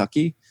from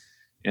Kentucky.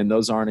 And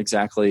those aren't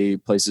exactly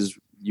places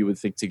you would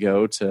think to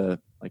go to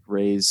like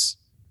raise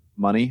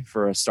money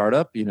for a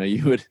startup.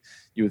 You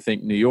would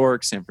think New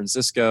York, San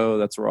Francisco,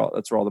 that's where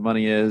all the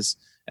money is.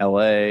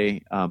 LA,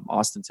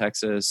 Austin,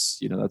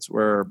 Texas, that's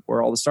where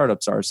all the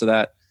startups are. So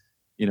that,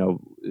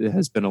 it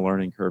has been a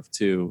learning curve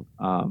too.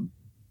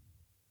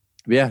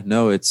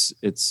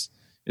 It's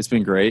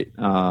been great.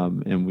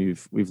 And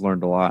we've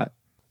learned a lot.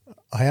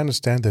 I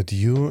understand that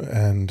you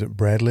and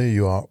Bradley,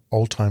 you are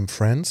all-time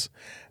friends,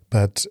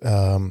 but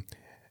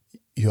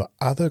your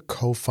other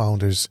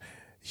co-founders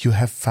you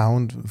have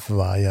found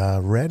via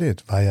a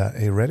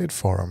Reddit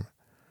forum.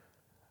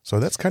 So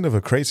that's kind of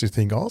a crazy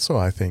thing also,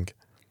 I think.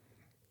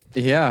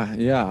 Yeah.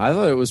 I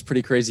thought it was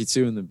pretty crazy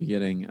too in the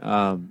beginning.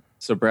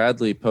 So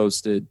Bradley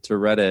posted to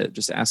Reddit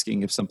just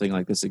asking if something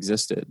like this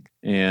existed.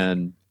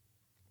 And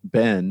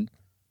Ben,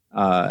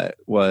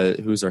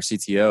 who's our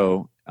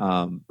CTO,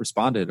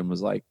 responded and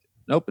was like,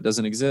 nope, it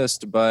doesn't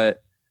exist,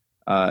 but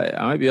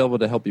I might be able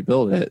to help you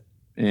build it.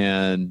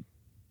 And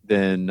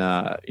then,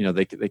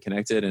 they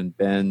connected, and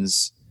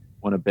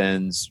one of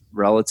Ben's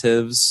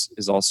relatives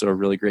is also a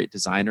really great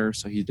designer.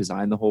 So he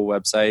designed the whole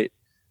website.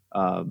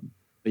 But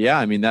yeah,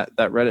 I mean, that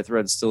Reddit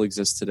thread still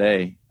exists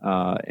today.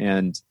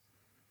 And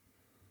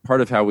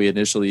part of how we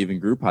initially even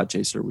grew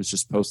Podchaser was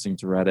just posting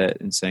to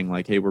Reddit and saying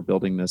like, hey, we're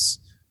building this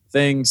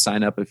thing.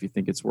 Sign up if you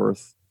think it's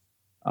worth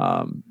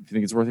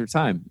your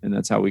time. And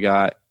that's how we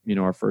got,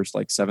 our first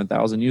like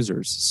 7,000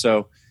 users.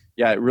 So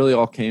yeah, it really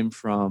all came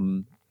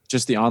from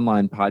just the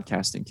online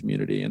podcasting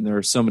community. And there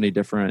are so many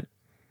different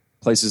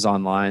places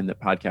online that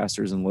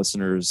podcasters and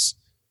listeners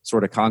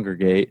sort of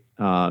congregate.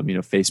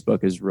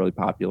 Facebook is really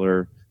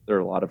popular. There are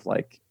a lot of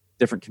like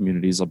different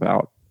communities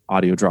about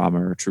audio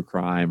drama or true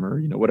crime or,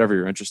 whatever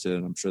you're interested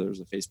in. I'm sure there's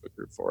a Facebook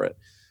group for it.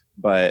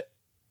 But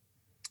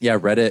yeah,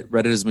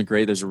 Reddit has been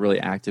great. There's a really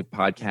active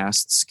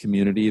podcasts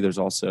community. There's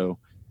also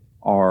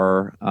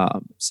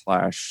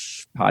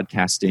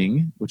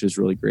r/podcasting, which is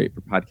really great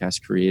for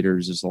podcast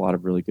creators. There's a lot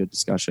of really good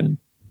discussion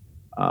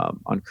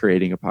on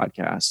creating a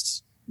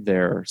podcast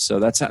there. So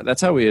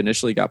that's how we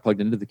initially got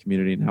plugged into the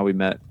community and how we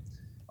met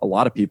a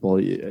lot of people,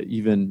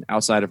 even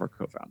outside of our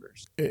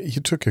co-founders. You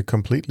took a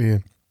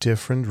completely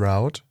different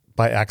route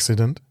by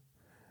accident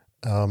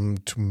to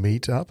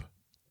meet up.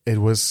 It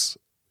was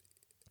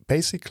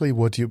basically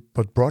what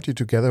brought you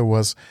together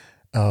was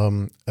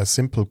a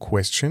simple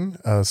question,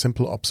 a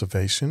simple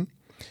observation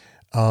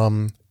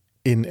in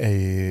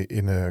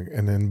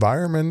an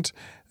environment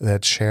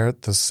that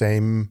shared the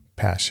same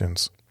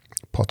passions,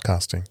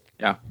 podcasting.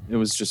 Yeah, it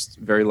was just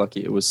very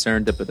lucky. It was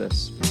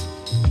serendipitous.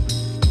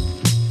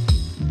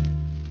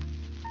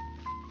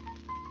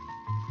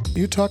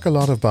 You talk a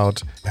lot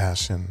about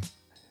passion.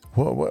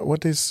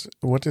 What is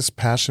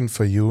passion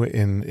for you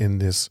in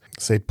this,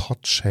 say,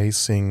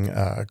 pod-chasing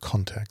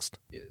context?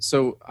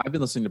 So I've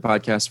been listening to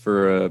podcasts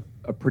for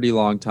a pretty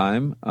long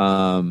time.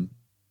 For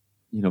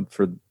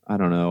I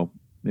don't know,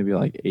 maybe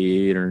like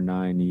 8 or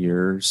 9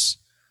 years.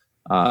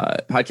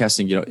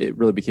 Podcasting, it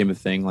really became a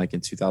thing like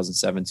in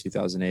 2007,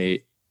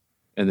 2008,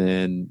 and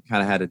then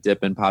kind of had a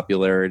dip in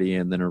popularity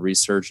and then a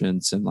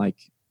resurgence in like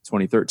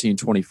 2013,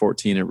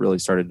 2014. It really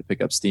started to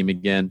pick up steam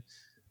again.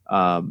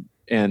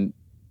 And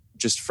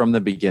just from the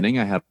beginning,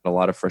 I had a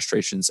lot of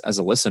frustrations as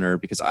a listener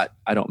because I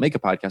don't make a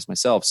podcast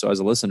myself. So as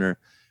a listener,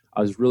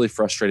 I was really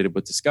frustrated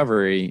with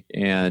discovery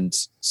and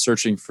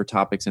searching for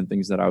topics and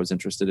things that I was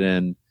interested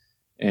in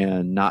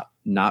and not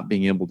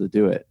being able to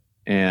do it.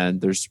 And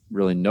there's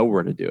really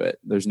nowhere to do it.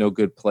 There's no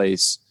good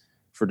place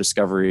for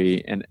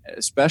discovery. And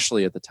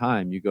especially at the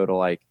time, you go to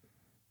like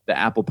the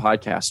Apple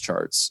podcast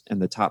charts and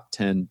the top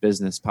 10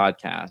 business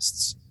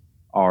podcasts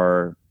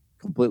are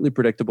completely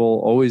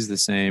predictable, always the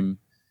same.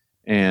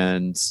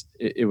 and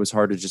it was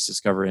hard to just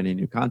discover any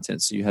new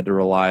content. So you had to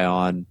rely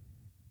on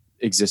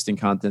existing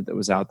content that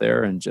was out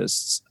there and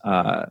just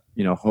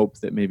hope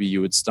that maybe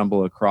you would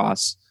stumble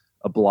across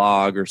a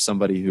blog or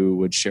somebody who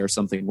would share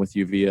something with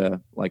you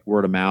via like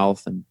word of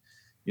mouth. And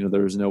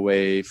there was no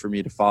way for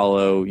me to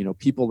follow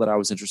people that I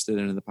was interested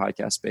in the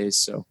podcast space.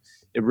 So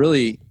it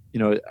really,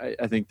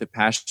 I think the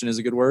passion is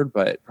a good word,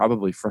 but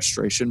probably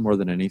frustration more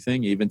than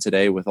anything. Even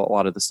today with a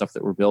lot of the stuff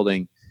that we're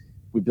building,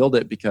 we build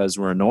it because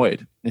we're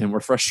annoyed and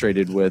we're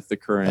frustrated with the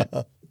current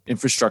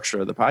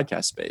infrastructure of the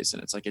podcast space.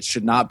 And it's like, it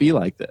should not be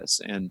like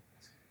this. And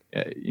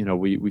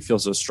we feel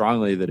so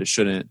strongly that it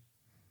shouldn't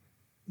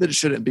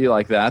be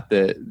like that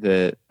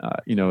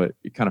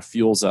it kind of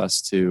fuels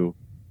us to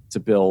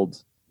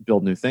build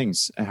new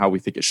things and how we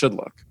think it should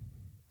look.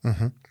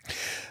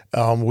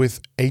 Mm-hmm. With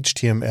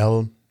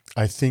HTML,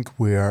 I think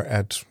we're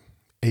at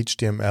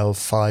HTML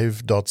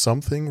 5 dot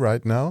something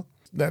right now.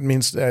 That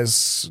means there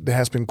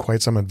has been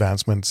quite some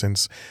advancement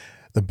since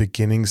the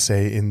beginning,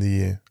 say in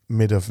the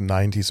mid of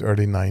 90s,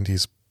 early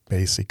 90s,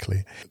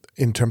 basically.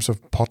 In terms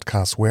of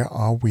podcasts, where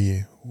are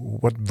we?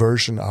 What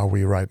version are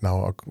we right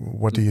now?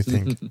 What do you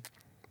think?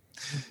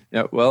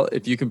 Yeah, well,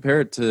 if you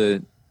compare it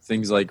to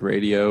things like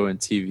radio and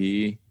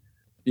TV,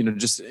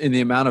 just in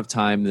the amount of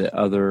time that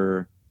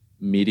other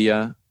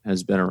media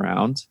has been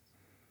around,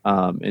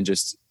 and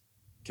just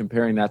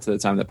comparing that to the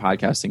time that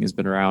podcasting has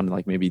been around,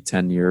 like maybe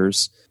 10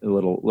 years, a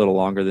little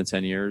longer than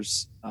 10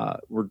 years,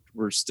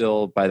 we're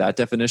still, by that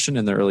definition,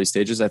 in the early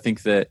stages. I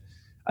think that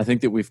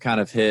we've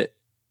kind of hit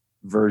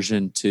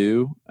version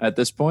 2 at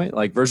this point.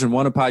 Like version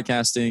 1 of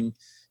podcasting,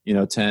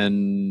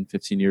 10,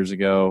 15 years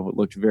ago,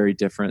 looked very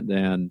different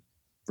than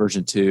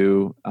version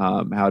 2,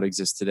 how it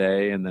exists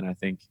today. And then I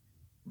think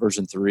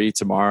version 3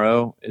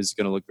 tomorrow is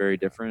going to look very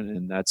different.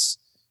 And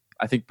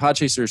I think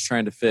Podchaser is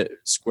trying to fit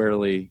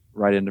squarely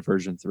right into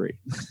version 3.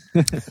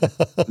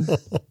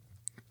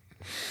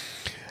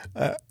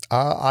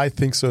 I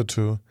think so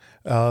too.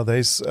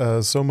 There's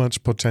so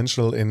much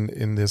potential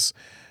in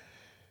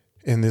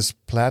this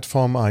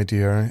platform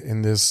idea,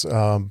 in this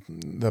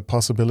the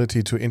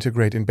possibility to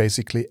integrate in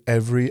basically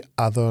every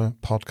other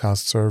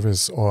podcast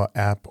service or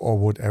app or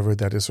whatever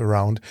that is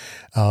around.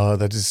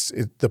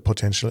 The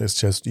potential is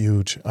just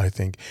huge, I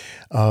think.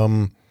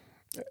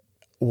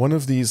 One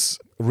of these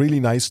really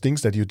nice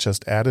things that you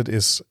just added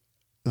is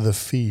the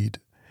feed.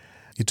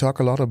 You talk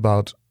a lot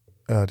about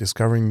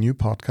discovering new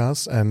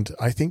podcasts, and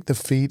I think the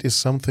feed is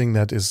something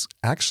that is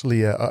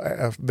actually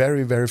a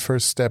very, very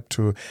first step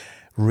to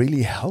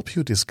really help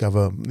you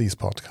discover these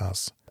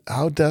podcasts.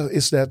 How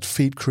is that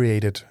feed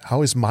created?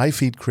 How is my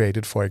feed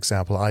created, for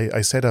example?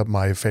 I set up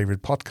my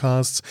favorite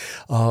podcasts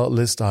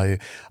list.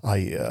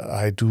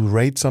 I do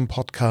rate some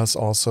podcasts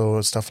also,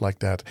 stuff like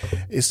that.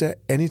 Is there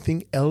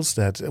anything else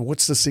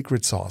what's the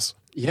secret sauce?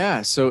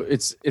 Yeah, so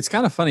it's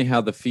kind of funny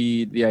how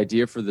the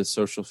idea for the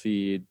social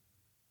feed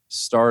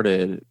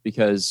started,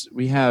 because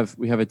we have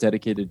a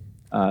dedicated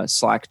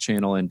Slack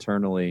channel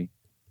internally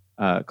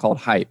called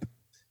Hype.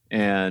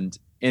 And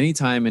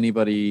anytime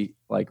anybody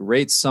like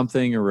rates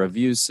something or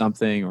reviews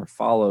something or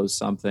follows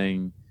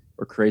something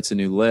or creates a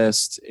new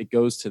list, it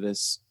goes to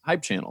this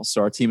Hype channel.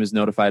 So our team is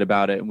notified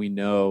about it and we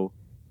know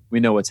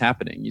what's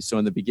happening. So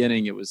in the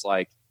beginning, it was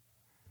like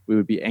we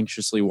would be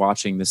anxiously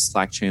watching this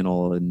Slack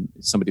channel and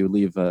somebody would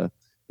leave a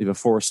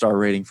 4-star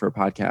rating for a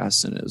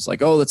podcast. And it was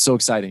like, oh, that's so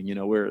exciting.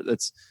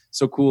 That's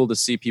so cool to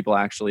see people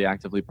actually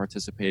actively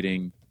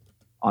participating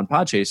on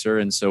Podchaser.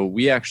 And so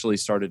we actually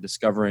started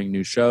discovering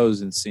new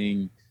shows and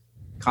seeing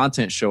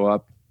content show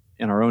up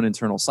in our own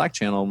internal Slack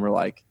channel. And we're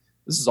like,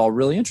 this is all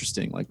really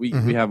interesting. Like we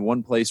have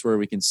one place where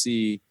we can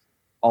see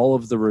all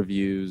of the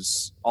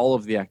reviews, all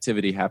of the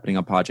activity happening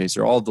on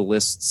Podchaser, all of the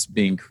lists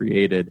being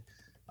created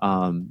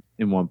in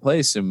one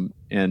place.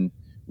 And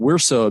we're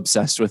so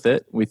obsessed with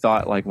it. We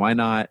thought, like, why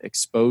not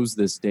expose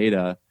this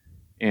data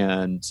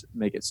and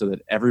make it so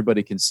that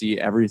everybody can see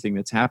everything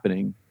that's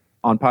happening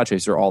on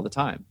Podchaser all the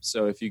time.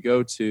 So if you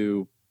go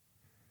to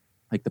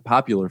like the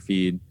popular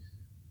feed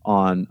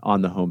on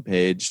the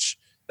homepage,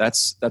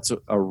 that's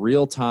a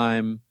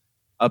real-time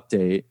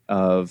update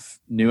of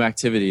new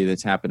activity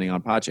that's happening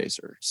on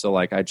Podchaser. So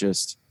like I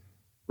just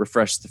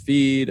refreshed the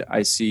feed,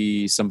 I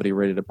see somebody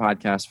rated a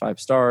podcast 5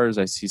 stars,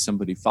 I see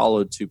somebody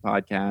followed 2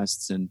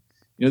 podcasts, and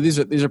these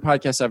are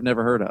podcasts I've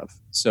never heard of.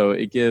 So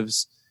it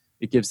gives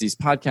these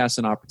podcasts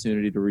an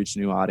opportunity to reach a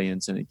new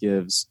audience, and it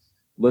gives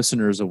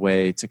listeners a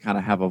way to kind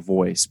of have a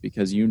voice,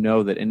 because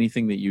that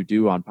anything that you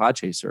do on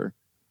Podchaser,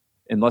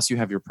 unless you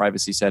have your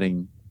privacy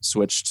setting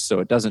switched so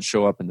it doesn't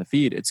show up in the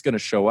feed, it's going to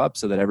show up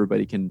so that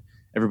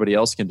everybody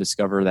else can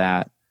discover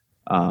that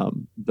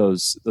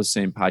those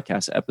same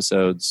podcast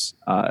episodes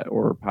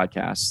or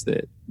podcasts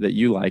that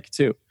you like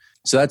too.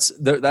 So that's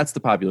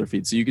the popular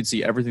feed. So you can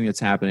see everything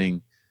that's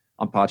happening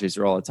on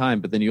Podchaser all the time.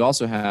 But then you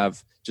also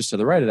have, just to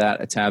the right of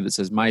that, a tab that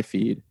says My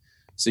Feed.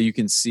 So you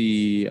can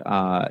see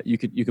you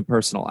could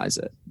personalize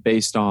it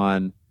based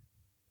on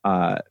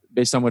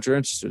what you're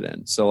interested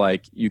in. So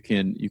like you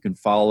can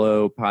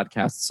follow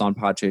podcasts on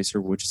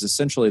Podchaser, which is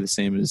essentially the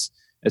same as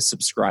as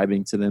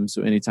subscribing to them.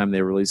 So anytime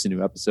they release a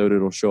new episode,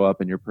 it'll show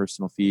up in your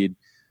personal feed.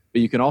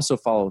 But you can also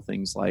follow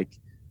things like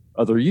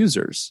other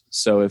users.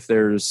 So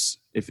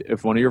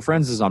if one of your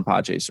friends is on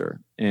Podchaser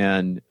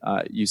and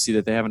you see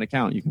that they have an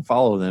account, you can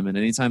follow them. And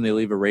anytime they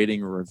leave a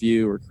rating or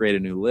review or create a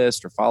new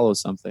list or follow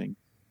something,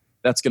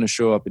 that's going to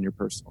show up in your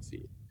personal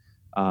feed.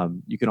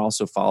 You can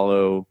also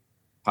follow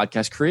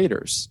podcast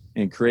creators,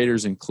 and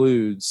creators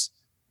includes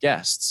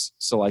guests.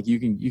 So like you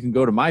can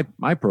go to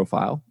my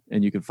profile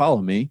and you can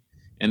follow me.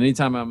 And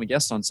anytime I'm a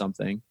guest on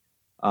something,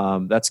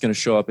 that's going to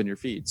show up in your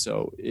feed.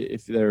 So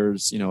if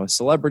there's, a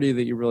celebrity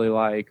that you really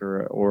like,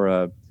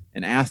 or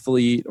an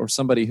athlete, or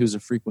somebody who's a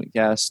frequent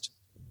guest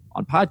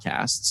on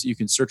podcasts, you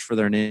can search for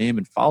their name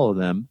and follow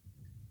them,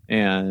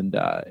 and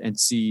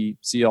see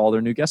all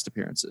their new guest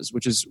appearances,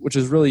 which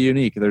is really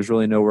unique. There's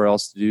really nowhere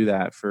else to do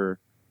that for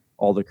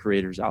all the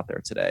creators out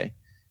there today.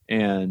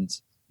 And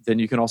then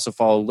you can also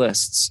follow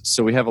lists.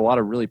 So we have a lot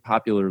of really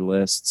popular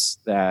lists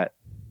that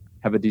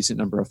have a decent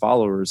number of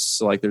followers.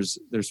 So like there's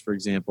for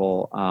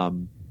example,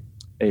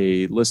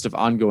 a list of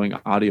ongoing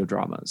audio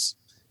dramas,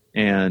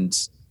 and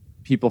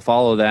people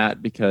follow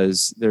that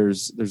because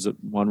there's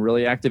one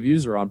really active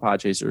user on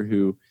Podchaser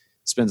who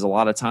spends a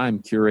lot of time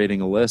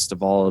curating a list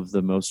of all of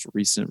the most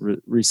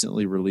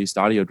recently released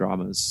audio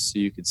dramas, so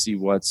you can see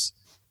what's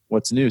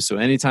new. So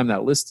anytime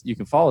that list, you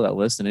can follow that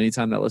list, and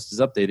anytime that list is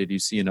updated, you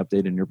see an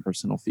update in your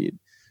personal feed.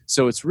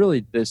 So it's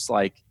really this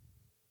like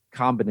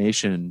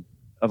combination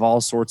of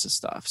all sorts of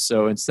stuff.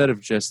 So instead of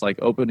just like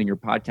opening your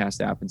podcast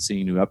app and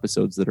seeing new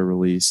episodes that are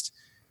released,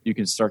 you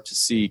can start to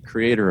see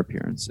creator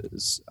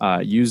appearances,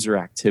 user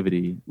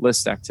activity,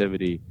 list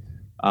activity.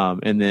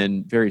 And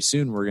then very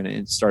soon we're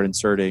going to start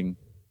inserting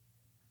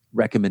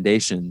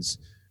recommendations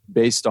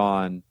based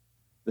on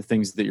the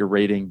things that you're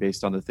rating,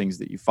 based on the things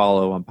that you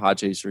follow on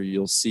Podchaser.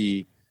 You'll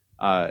see,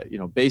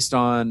 based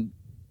on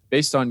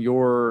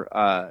your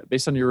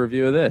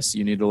review of this,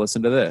 you need to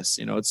listen to this.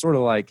 It's sort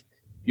of like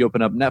you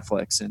open up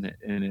Netflix and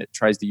it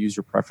tries to use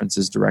your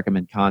preferences to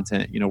recommend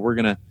content. We're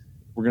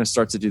gonna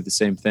start to do the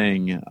same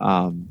thing.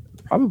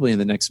 Probably in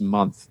the next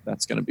month,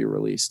 that's going to be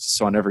released.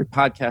 So on every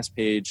podcast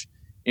page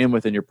and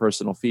within your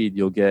personal feed,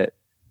 you'll get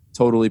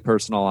totally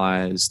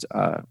personalized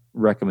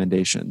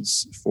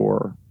recommendations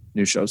for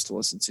new shows to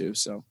listen to.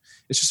 So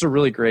it's just a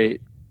really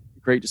great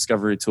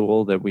discovery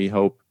tool that we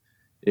hope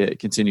it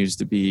continues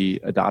to be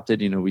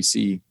adopted. We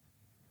see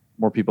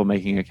more people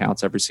making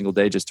accounts every single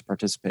day just to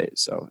participate.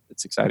 So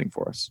it's exciting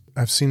for us.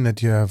 I've seen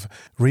that you have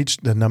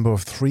reached the number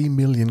of 3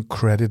 million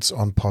credits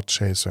on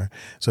Podchaser.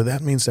 So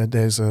that means that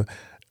there's a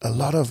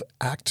lot of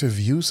active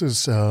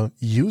users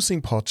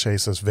using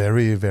Podchasers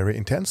very, very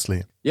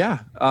intensely. Yeah.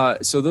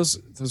 So those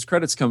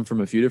credits come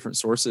from a few different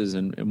sources.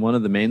 And one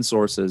of the main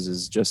sources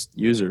is just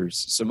users.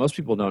 So most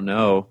people don't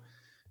know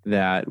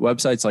that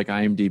websites like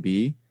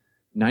IMDb,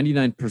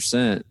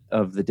 99%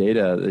 of the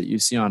data that you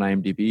see on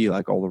IMDb,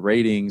 like all the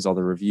ratings, all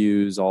the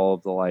reviews, all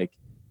of the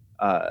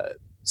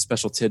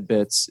special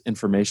tidbits,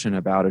 information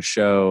about a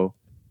show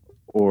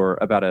or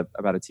about a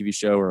TV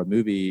show or a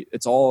movie,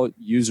 it's all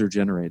user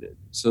generated.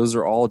 So those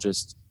are all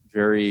just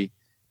very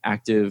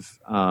active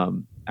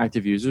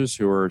users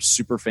who are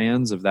super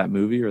fans of that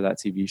movie or that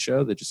TV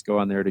show that just go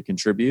on there to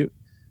contribute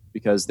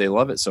because they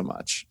love it so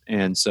much.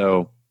 And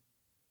so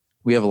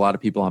we have a lot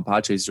of people on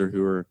Podchaser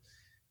who are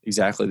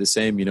exactly the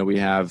same. We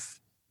have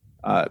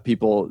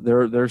people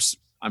there's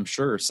I'm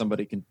sure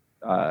somebody can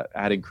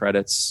adding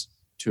credits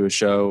to a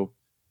show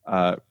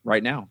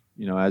right now.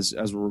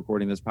 As we're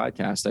recording this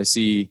podcast, I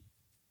see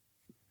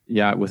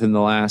within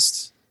the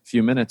last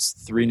few minutes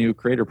 3 new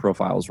creator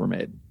profiles were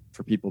made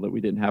for people that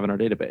we didn't have in our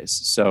database.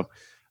 So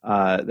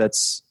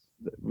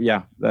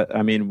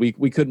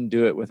we couldn't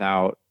do it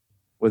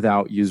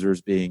without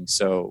users being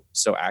so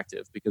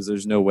active, because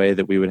there's no way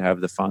that we would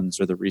have the funds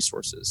or the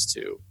resources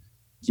to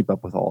keep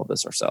up with all of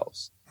this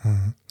ourselves.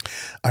 Mm-hmm.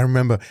 I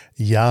remember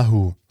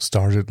Yahoo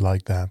started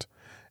like that.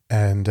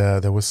 And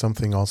there was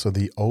something also,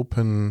 the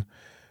Open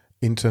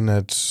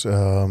Internet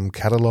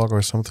catalog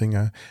or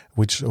something,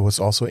 which was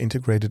also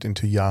integrated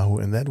into Yahoo.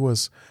 And that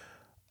was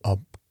a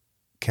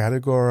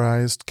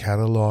categorized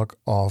catalog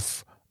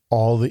of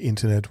all the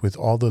internet with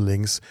all the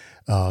links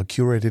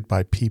curated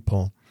by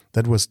people.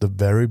 That was the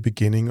very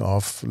beginning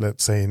of,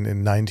 let's say,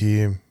 in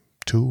 92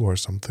 or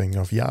something,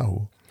 of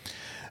Yahoo.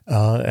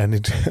 And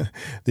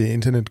the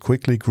internet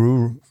quickly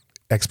grew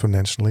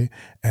exponentially,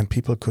 and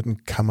people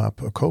couldn't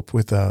cope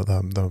with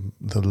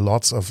the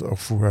lots of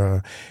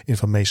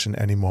information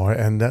anymore.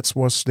 And that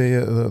was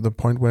the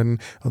point when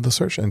the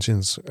search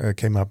engines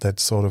came up that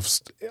sort of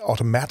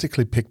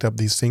automatically picked up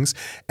these things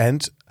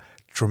and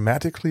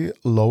dramatically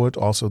lowered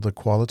also the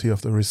quality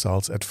of the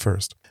results at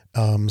first.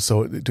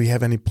 So do you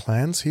have any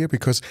plans here?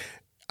 Because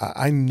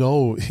I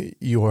know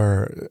you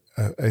are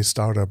a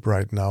startup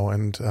right now,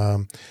 and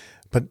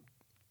but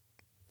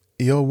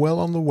you're well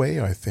on the way,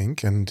 I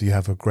think, and you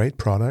have a great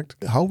product.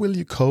 How will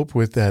you cope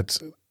with that,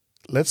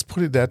 let's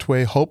put it that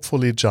way,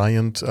 hopefully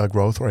giant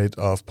growth rate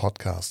of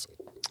podcasts?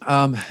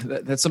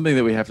 That's something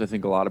that we have to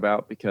think a lot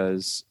about,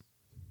 because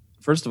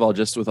first of all,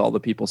 just with all the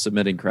people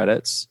submitting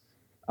credits,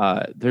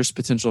 there's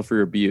potential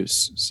for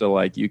abuse. So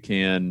like you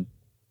can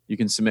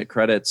submit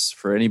credits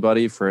for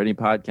anybody for any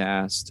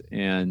podcast,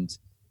 and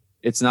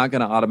it's not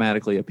going to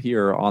automatically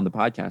appear on the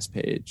podcast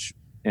page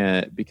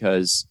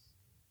because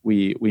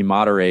we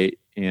moderate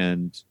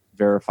and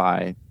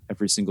verify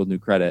every single new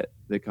credit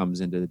that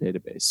comes into the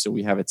database. So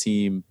we have a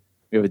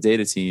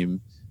data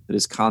team that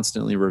is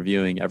constantly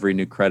reviewing every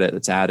new credit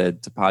that's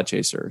added to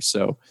Podchaser.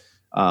 So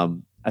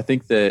I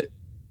think that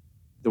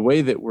the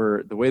way that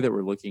we're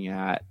looking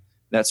at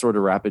that sort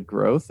of rapid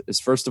growth is,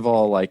 first of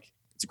all, like,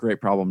 it's a great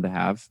problem to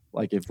have.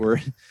 Like if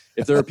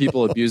there are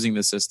people abusing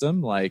the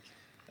system, like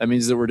that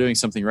means that we're doing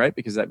something right,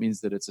 because that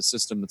means that it's a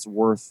system that's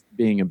worth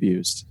being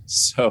abused.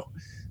 So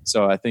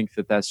I think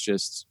that that's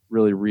just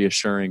really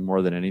reassuring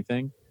more than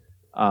anything.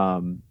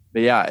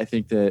 But yeah, I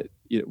think that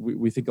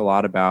we think a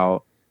lot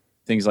about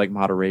things like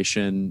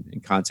moderation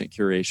and content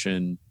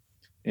curation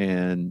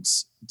and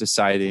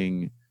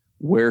deciding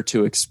where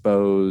to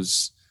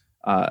expose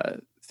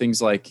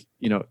things like,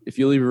 if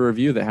you leave a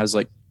review that has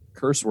like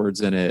curse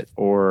words in it,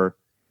 or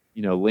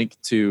a link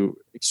to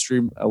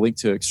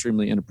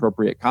extremely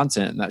inappropriate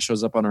content, and that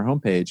shows up on our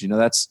homepage,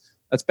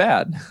 that's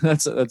bad.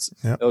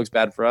 That looks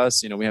bad for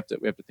us. We have to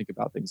think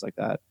about things like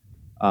that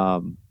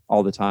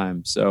all the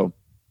time. So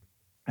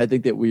I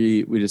think that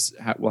we just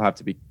will have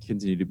to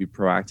continue to be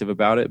proactive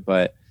about it.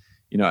 But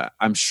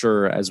I'm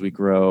sure as we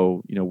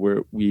grow,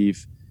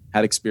 we've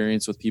had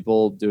experience with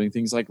people doing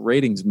things like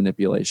ratings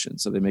manipulation.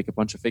 So they make a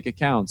bunch of fake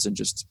accounts and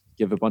just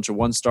give a bunch of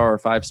 1-star or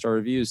 5-star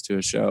reviews to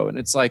a show, and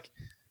it's like,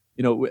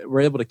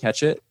 we're able to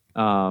catch it.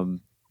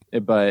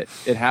 But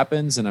it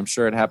happens, and I'm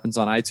sure it happens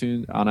on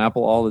iTunes, on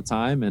Apple all the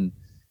time. And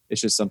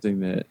it's just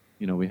something that,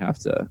 we have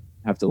to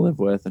live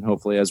with. And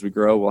hopefully as we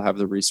grow, we'll have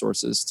the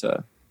resources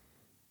to,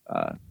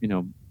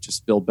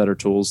 just build better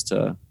tools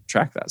to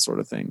track that sort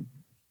of thing.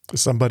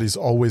 Somebody's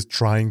always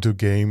trying to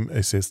game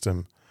a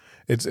system.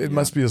 It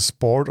must be a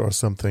sport or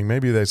something.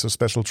 Maybe there's a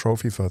special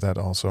trophy for that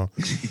also.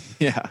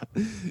 Yeah.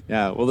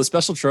 Well, the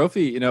special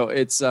trophy,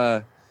 it's,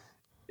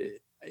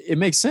 it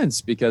makes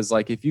sense, because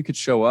like if you could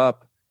show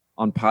up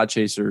on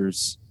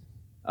Podchaser's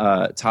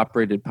top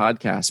rated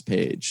podcast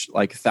page,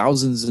 like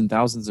thousands and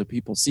thousands of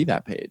people see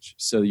that page.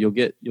 So you'll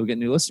get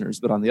new listeners.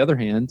 But on the other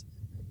hand,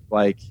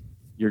 like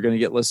you're going to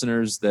get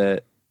listeners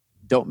that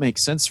don't make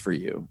sense for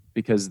you,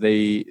 because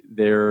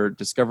they're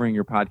discovering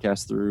your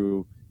podcast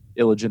through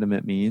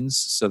illegitimate means.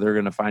 So they're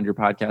going to find your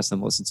podcast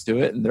and listen to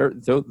it. And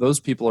those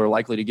people are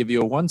likely to give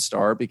you a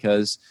 1-star,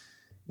 because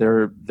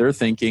they're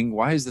thinking,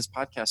 why is this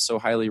podcast so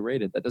highly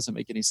rated? That doesn't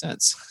make any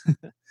sense.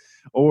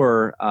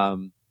 Or,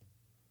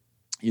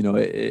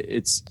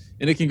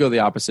 it can go the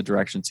opposite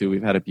direction too.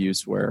 We've had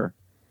abuse where,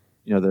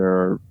 there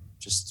are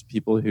just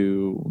people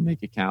who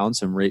make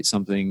accounts and rate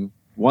something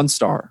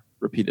 1-star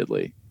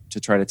repeatedly to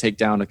try to take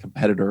down a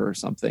competitor or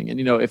something. And,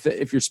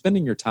 if you're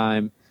spending your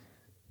time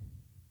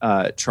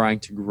trying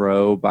to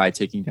grow by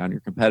taking down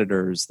your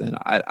competitors, then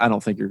I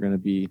don't think you're going to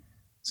be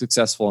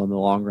successful in the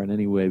long run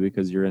anyway,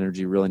 because your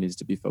energy really needs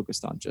to be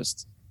focused on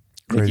just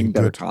making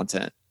better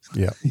content.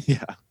 Yeah.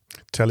 Yeah.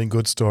 Telling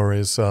good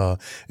stories,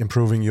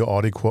 improving your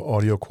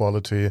audio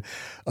quality,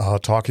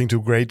 talking to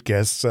great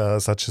guests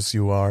such as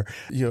you are.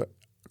 You're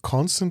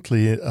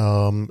constantly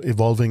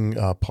evolving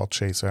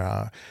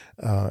Podchaser,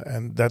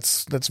 and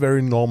that's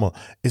very normal.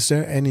 Is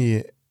there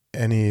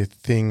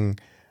anything,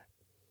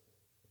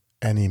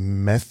 any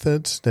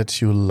method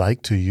that you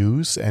like to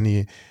use?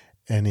 Any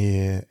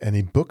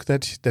book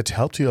that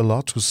helped you a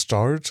lot to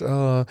start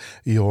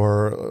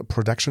your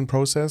production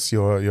process,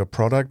 your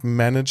product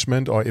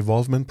management or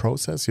evolvement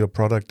process, your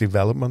product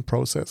development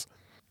process?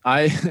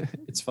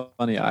 It's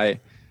funny. I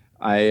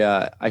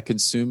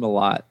consume a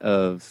lot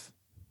of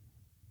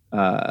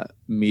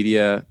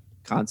media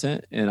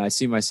content, and I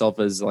see myself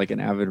as like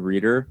an avid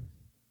reader,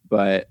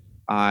 but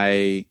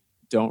I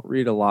don't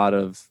read a lot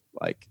of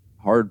like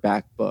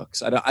hardback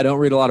books. I don't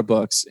read a lot of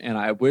books, and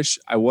I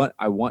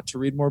want to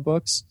read more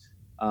books.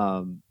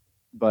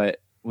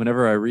 But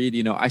whenever I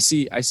read, I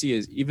see as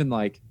even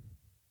like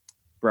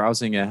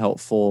browsing a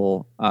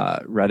helpful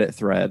Reddit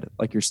thread,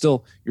 like you're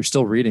still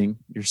reading,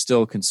 you're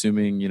still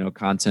consuming,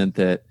 content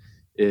that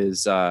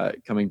is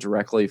coming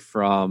directly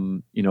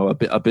from,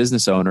 a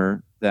business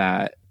owner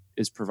that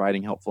is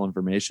providing helpful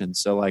information.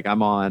 So like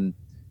I'm on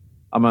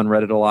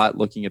Reddit a lot,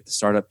 looking at the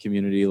startup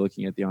community,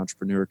 looking at the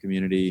entrepreneur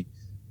community,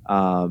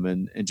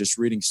 and just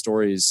reading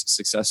stories,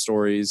 success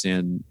stories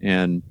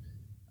and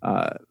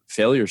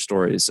failure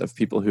stories of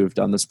people who have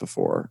done this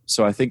before.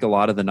 So I think a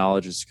lot of the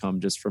knowledge has come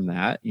just from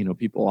that.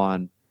 People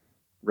on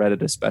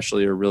Reddit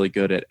especially are really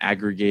good at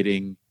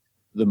aggregating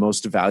the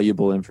most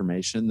valuable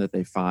information that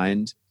they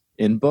find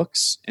in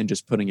books and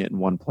just putting it in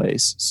one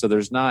place. So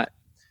there's not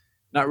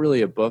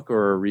really a book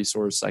or a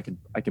resource I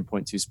can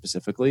point to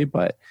specifically,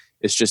 but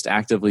it's just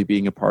actively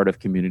being a part of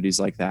communities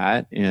like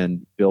that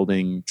and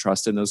building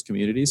trust in those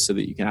communities so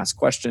that you can ask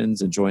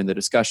questions and join the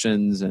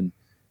discussions. And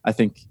I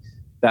think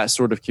that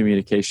sort of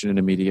communication and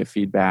immediate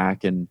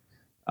feedback and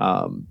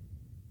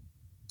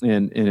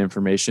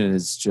information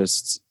is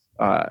just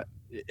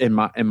in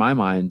my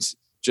mind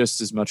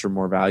just as much or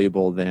more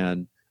valuable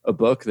than a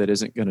book that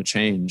isn't going to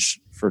change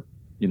for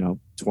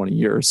 20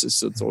 years.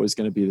 So it's always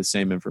going to be the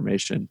same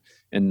information,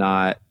 and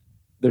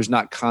there's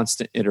not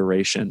constant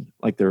iteration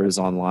like there is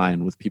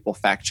online with people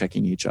fact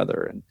checking each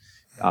other and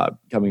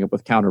coming up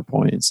with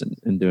counterpoints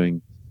and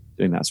doing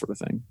that sort of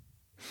thing.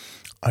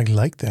 I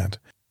like that.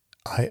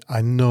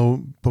 I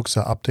know books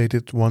are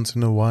updated once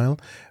in a while,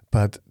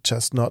 but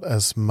just not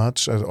as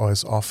much or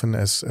as often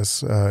as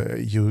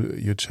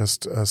you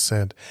just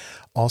said.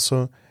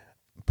 Also,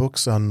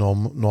 books are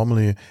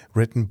normally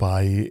written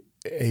by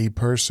a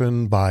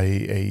person, by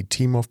a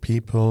team of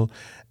people,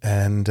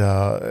 and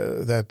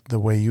that the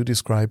way you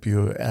describe,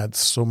 you add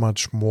so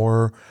much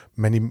more,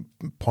 many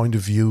point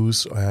of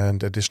views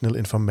and additional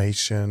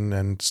information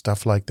and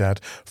stuff like that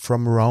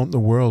from around the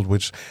world,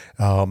 which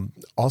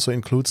also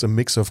includes a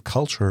mix of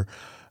culture,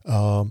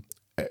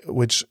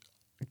 which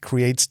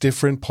creates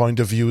different point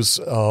of views,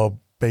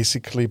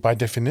 basically by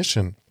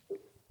definition.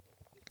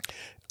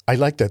 I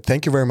like that.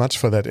 Thank you very much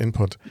for that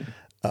input.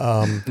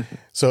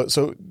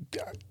 So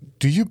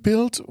do you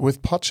build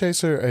with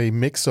Podchaser a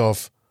mix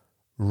of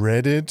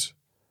Reddit,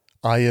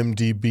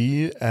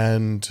 IMDb,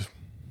 and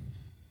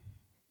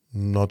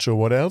not sure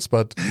what else,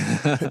 but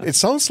it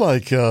sounds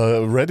like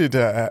Reddit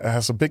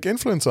has a big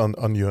influence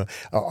on you.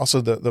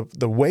 Also,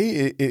 the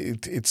way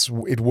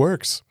it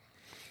works.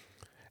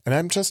 And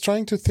I'm just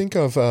trying to think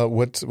of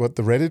what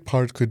the Reddit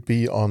part could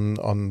be on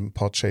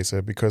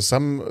Podchaser, because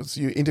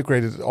you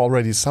integrated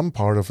already some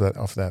part of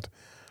that.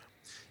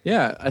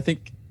 Yeah, I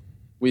think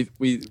we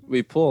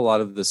pull a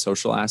lot of the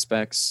social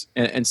aspects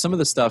and some of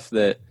the stuff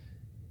that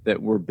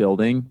we're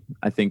building.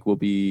 I think will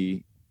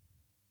be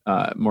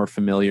more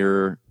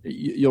familiar.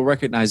 You'll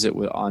recognize it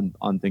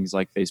on things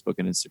like Facebook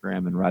and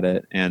Instagram and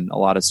Reddit and a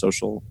lot of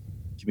social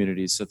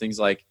communities. So things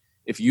like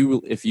if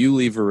you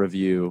leave a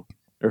review,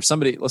 or if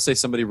let's say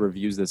somebody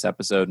reviews this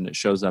episode and it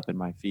shows up in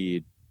my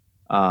feed.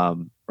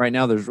 Right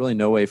now, there's really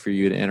no way for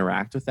you to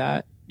interact with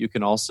that. You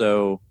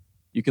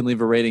can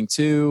leave a rating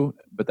too,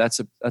 but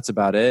that's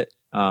about it.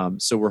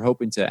 So we're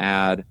hoping to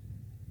add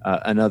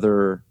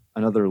another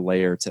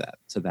layer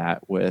to that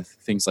with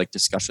things like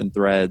discussion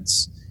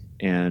threads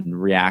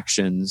and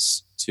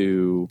reactions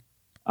to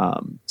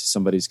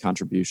somebody's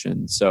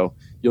contribution. So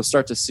you'll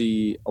start to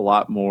see a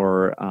lot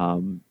more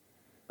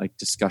like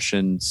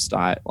discussion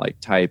style, like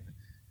type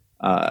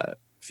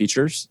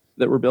features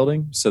that we're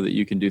building, so that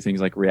you can do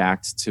things like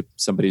react to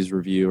somebody's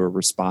review or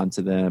respond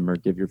to them or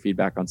give your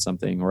feedback on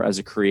something, or as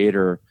a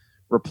creator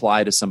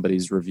reply to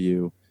somebody's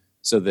review,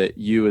 so that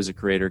you as a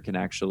creator can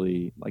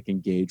actually like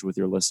engage with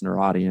your listener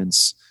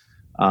audience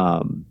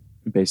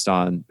based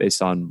on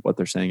what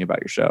they're saying about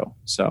your show.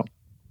 So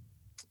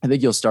I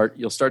think you'll start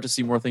to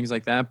see more things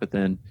like that. But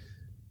then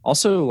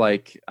also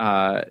like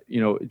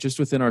just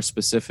within our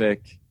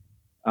specific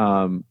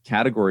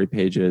category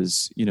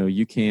pages,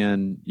 you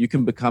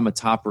can become a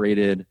top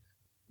rated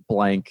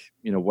blank,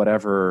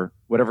 whatever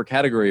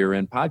category you're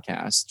in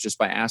podcast, just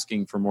by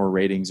asking for more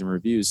ratings and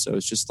reviews. So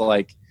it's just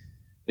like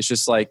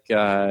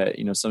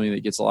something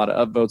that gets a lot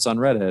of upvotes on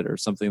Reddit, or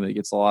something that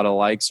gets a lot of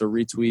likes or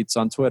retweets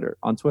on Twitter.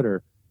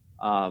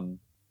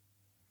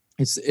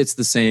 It's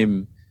the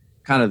same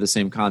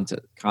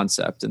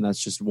concept, and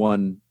that's just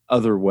one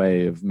other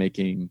way of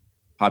making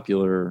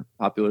popular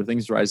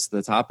things rise to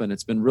the top. And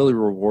it's been really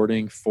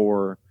rewarding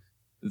for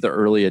the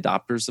early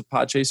adopters of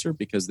Podchaser,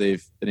 because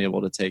they've been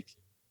able to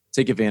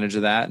take advantage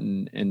of that.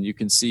 And you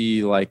can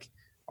see like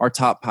our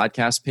top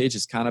podcast page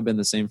has kind of been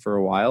the same for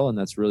a while. And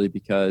that's really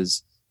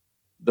because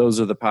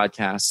those are the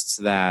podcasts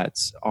that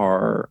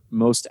are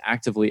most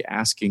actively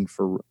asking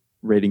for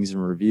ratings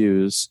and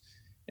reviews,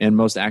 and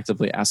most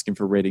actively asking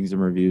for ratings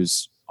and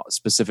reviews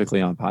specifically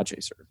on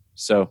Podchaser.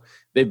 So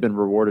they've been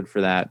rewarded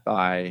for that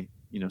by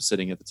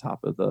sitting at the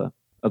top of the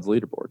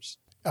leaderboards.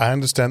 I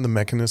understand the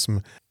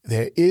mechanism.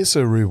 There is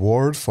a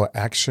reward for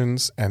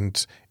actions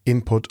and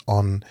input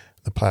on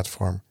the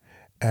platform,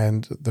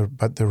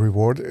 but the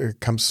reward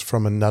comes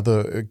from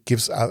another,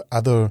 gives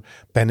other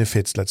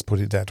benefits. Let's put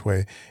it that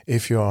way.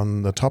 If you're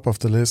on the top of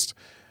the list,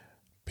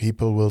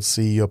 people will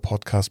see your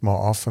podcast more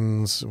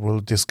often, will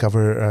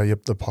discover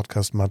the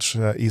podcast much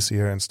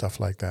easier and stuff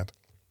like that.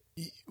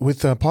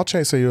 With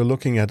Podchaser, you're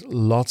looking at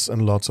lots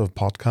and lots of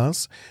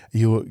podcasts.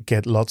 You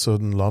get lots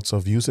and lots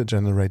of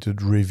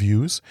user-generated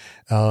reviews.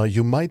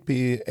 You might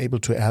be able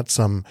to add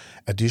some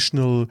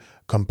additional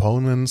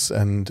components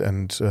and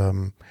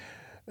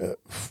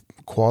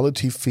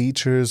quality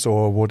features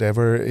or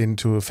whatever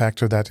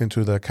factor that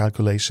into the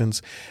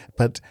calculations.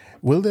 But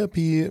will there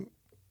be,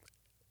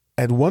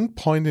 at one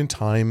point in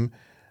time,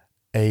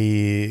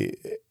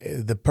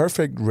 the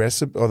perfect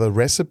recipe, or the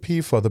recipe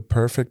for the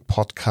perfect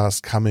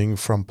podcast coming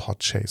from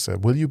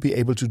Podchaser? Will you be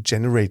able to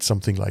generate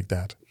something like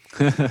that?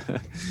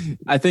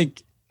 I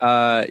think,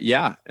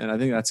 yeah. And I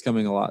think that's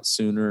coming a lot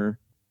sooner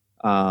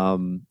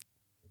than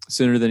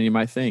you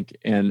might think.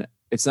 And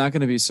it's not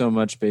going to be so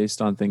much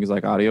based on things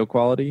like audio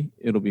quality.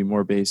 It'll be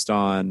more based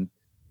on,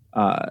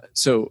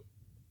 so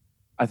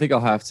I think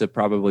I'll have to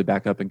probably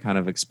back up and kind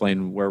of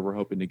explain where we're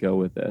hoping to go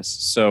with this.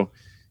 So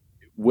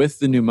with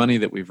the new money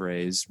that we've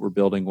raised, we're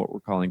building what we're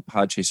calling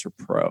Podchaser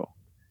Pro.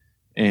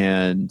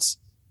 And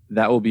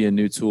that will be a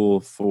new tool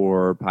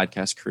for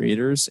podcast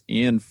creators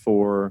and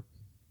for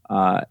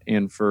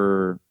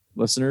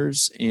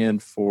listeners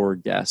and for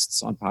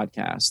guests on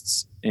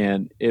podcasts.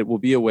 And it will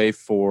be a way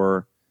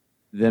for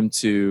them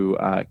to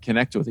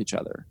connect with each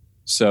other.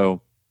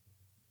 So,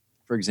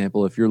 for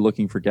example, if you're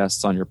looking for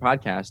guests on your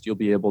podcast, you'll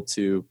be able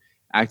to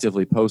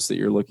actively post that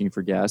you're looking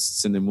for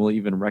guests, and then we'll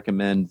even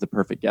recommend the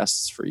perfect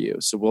guests for you.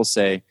 So we'll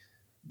say,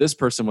 this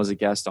person was a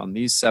guest on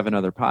these 7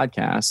 other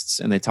podcasts,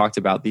 and they talked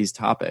about these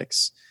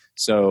topics.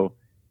 So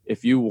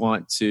if you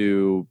want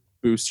to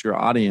boost your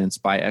audience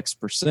by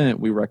X%,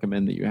 we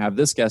recommend that you have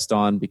this guest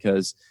on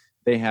because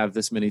they have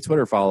this many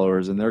Twitter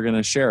followers and they're going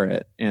to share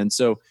it. And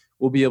so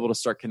we'll be able to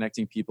start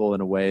connecting people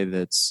in a way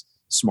that's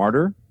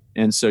smarter.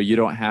 And so you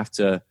don't have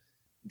to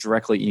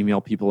directly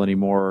email people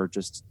anymore, or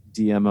just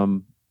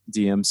DM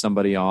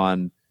somebody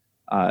on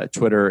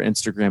Twitter,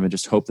 Instagram, and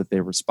just hope that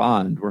they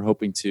respond. We're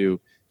hoping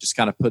to just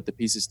kind of put the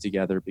pieces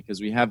together because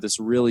we have this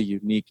really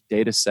unique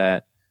data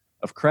set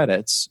of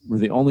credits. We're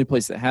the only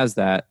place that has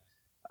that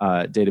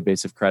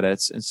database of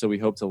credits. And so we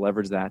hope to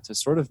leverage that to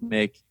sort of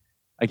make,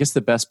 I guess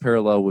the best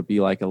parallel would be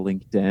like a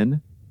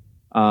LinkedIn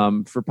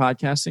for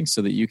podcasting,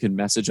 so that you can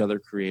message other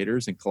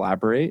creators and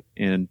collaborate,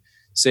 and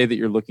say that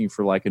you're looking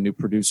for like a new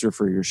producer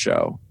for your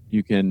show.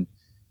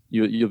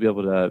 You'll be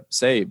able to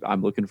say,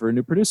 I'm looking for a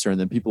new producer. And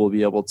then people will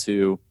be able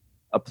to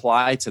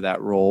apply to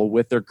that role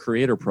with their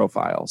creator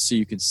profile. So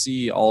you can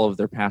see all of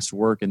their past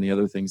work and the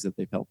other things that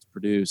they've helped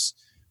produce.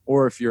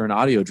 Or if you're an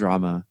audio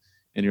drama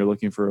and you're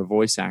looking for a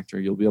voice actor,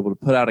 you'll be able to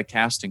put out a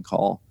casting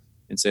call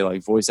and say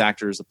like, voice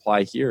actors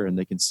apply here, and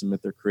they can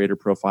submit their creator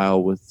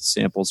profile with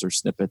samples or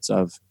snippets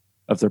of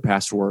their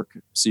past work.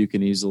 So you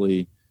can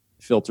easily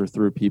filter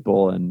through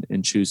people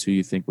and choose who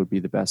you think would be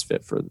the best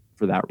fit for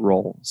that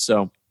role.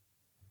 So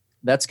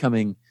that's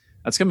coming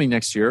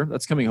next year.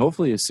 That's coming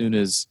hopefully as soon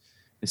as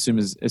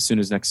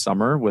next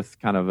summer, with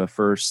kind of a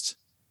first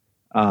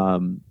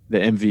the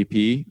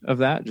MVP of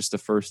that, just the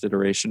first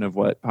iteration of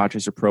what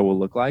Podchaser Pro will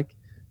look like.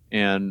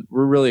 And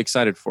we're really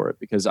excited for it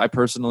because I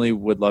personally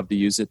would love to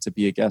use it to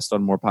be a guest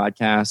on more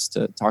podcasts,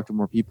 to talk to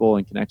more people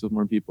and connect with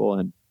more people.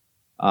 And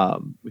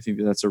we think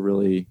that that's a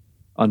really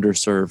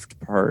underserved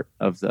part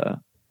of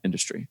the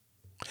industry.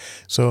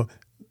 So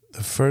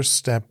the first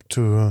step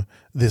to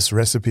this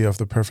recipe of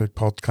the perfect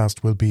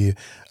podcast will be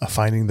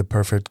finding the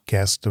perfect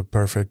guest, the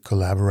perfect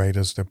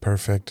collaborators, the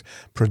perfect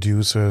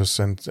producers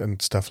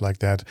and stuff like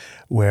that,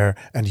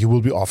 and you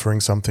will be offering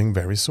something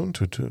very soon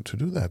to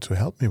do that, to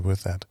help me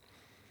with that.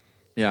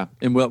 Yeah.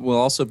 And we'll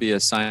also be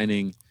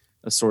assigning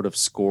a sort of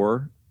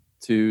score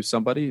to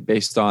somebody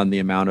based on the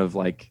amount of,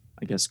 like,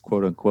 I guess,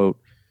 quote unquote,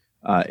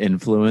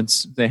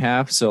 influence they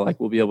have. So like,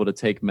 we'll be able to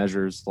take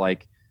measures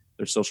like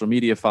their social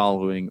media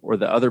following or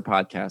the other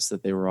podcasts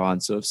that they were on.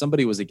 So if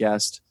somebody was a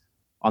guest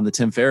on the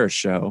Tim Ferriss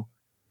show,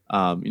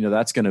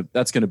 that's going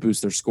to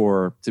boost their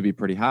score to be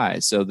pretty high.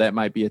 So that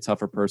might be a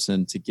tougher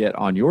person to get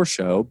on your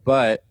show,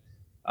 but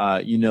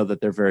that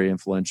they're very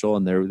influential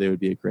and they would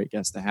be a great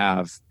guest to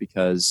have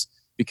because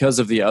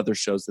of the other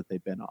shows that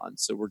they've been on.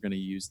 So we're going to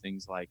use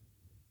things like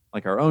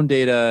our own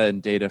data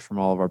and data from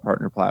all of our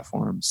partner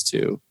platforms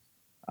to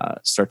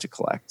start to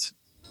collect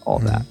all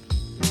of that.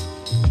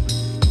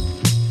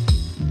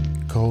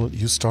 Cole,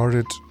 you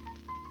started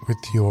with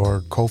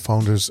your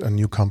co-founders a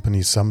new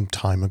company some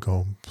time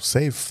ago,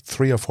 say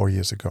 3 or 4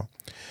 years ago.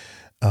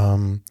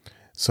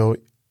 So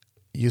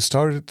you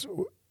started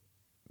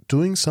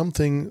doing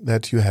something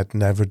that you had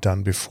never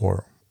done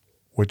before,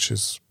 which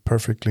is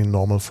perfectly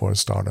normal for a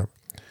startup.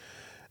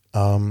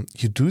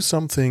 You do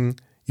something,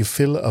 you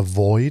fill a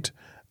void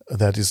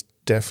that is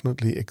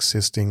definitely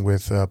existing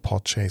with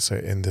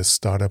Podchaser in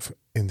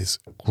this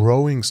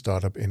growing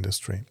startup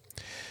industry.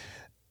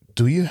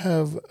 Do you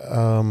have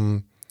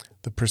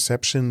the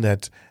perception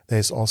that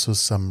there's also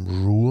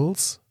some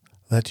rules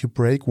that you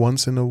break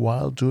once in a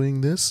while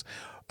doing this?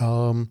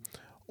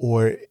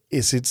 Or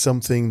is it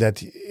something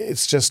that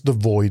it's just the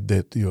void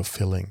that you're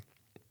filling?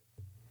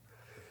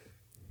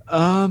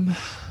 I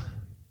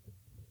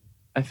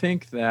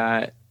think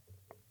that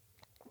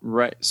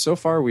so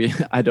far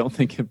I don't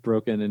think have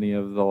broken any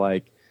of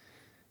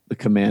the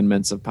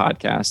commandments of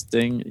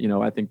podcasting.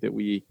 I think that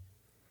we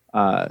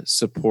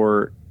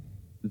support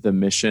the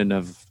mission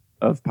of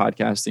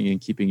podcasting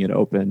and keeping it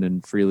open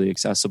and freely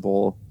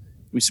accessible.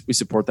 We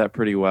support that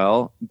pretty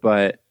well,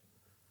 but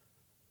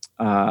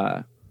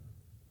I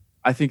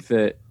think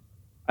that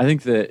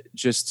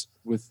just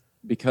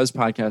because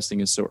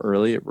podcasting is so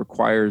early, it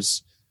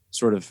requires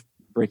sort of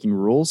breaking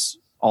rules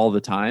all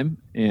the time.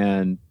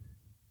 And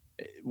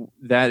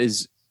that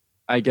is,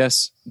 I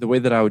guess, the way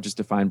that I would just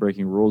define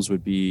breaking rules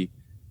would be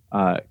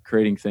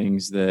creating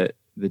things that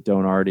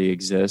don't already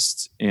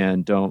exist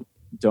and don't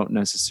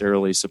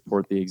necessarily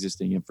support the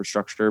existing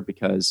infrastructure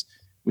because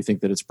we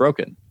think that it's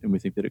broken and we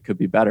think that it could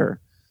be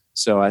better.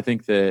 So I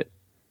think that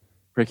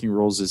breaking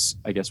rules is,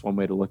 I guess, one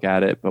way to look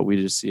at it, but we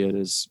just see it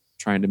as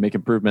trying to make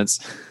improvements,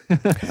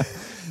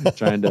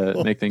 trying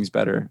to make things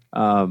better.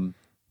 I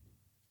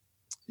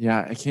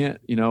can't,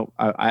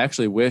 I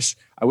actually wish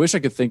I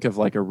could think of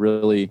like a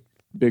really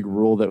big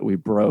rule that we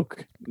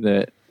broke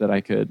that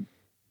I could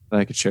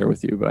share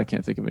with you, but I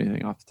can't think of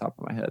anything off the top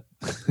of my head.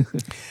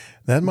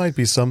 That might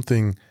be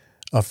something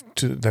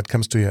that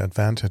comes to your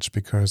advantage,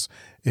 because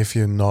if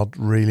you're not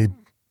really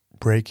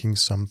breaking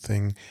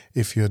something,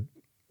 if you're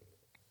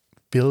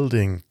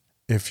building,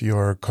 if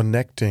you're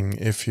connecting,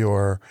 if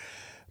you're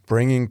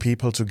bringing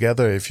people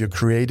together, if you're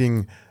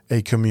creating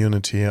a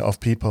community of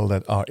people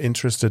that are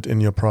interested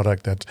in your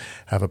product, that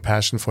have a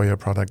passion for your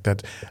product,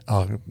 that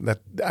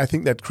I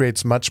think that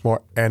creates much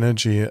more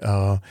energy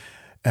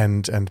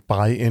and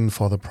buy-in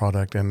for the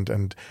product,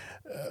 and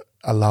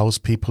allows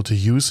people to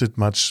use it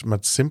much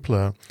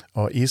simpler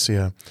or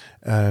easier,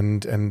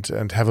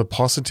 and have a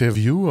positive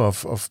view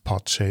of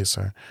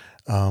Podchaser.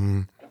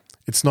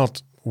 It's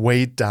not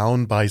weighed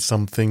down by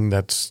something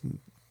it's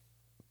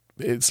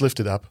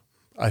lifted up,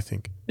 I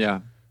think.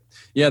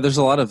 Yeah, there's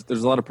a lot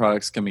of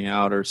products coming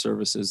out or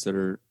services that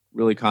are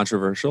really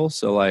controversial.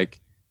 So like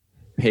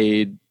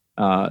paid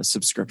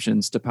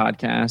subscriptions to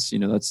podcasts,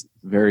 that's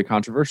very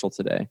controversial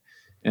today.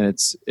 And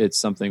it's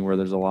something where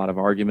there's a lot of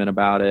argument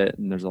about it,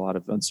 and there's a lot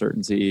of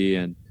uncertainty.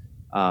 And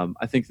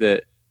I think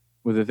that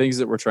with the things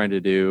that we're trying to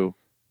do,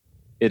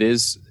 it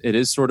is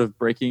sort of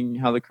breaking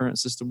how the current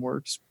system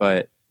works.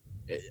 But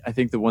I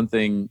think the one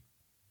thing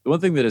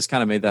that has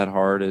kind of made that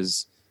hard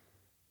is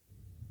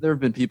there have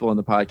been people in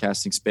the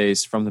podcasting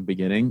space from the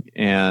beginning,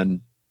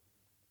 and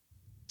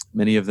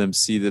many of them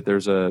see that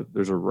there's a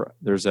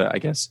I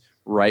guess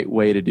right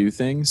way to do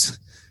things,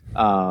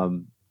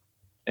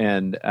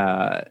 and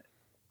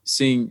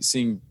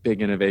seeing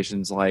big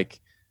innovations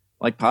like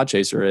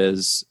Podchaser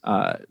is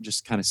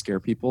just kind of scare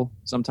people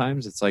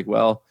sometimes. It's like,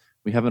 well,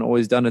 we haven't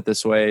always done it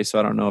this way, so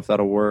I don't know if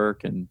that'll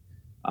work. And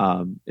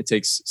it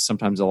takes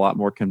sometimes a lot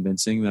more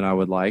convincing than I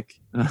would like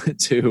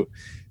to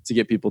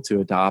get people to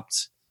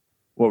adopt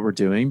what we're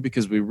doing,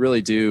 because we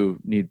really do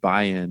need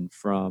buy-in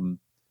from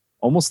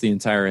almost the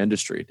entire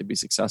industry to be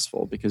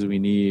successful, because we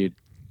need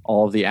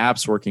all of the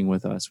apps working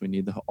with us. We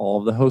need all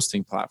of the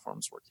hosting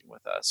platforms working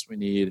with us. We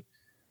need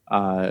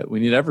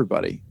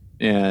everybody,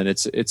 and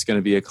it's going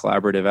to be a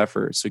collaborative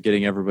effort. So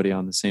getting everybody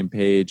on the same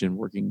page and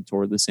working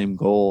toward the same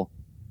goal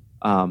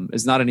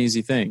is not an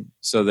easy thing.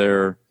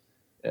 So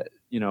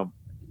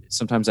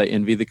sometimes I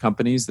envy the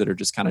companies that are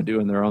just kind of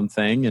doing their own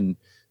thing, and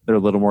they're a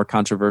little more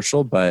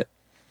controversial. But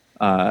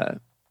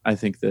I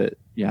think that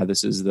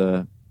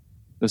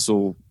this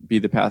will be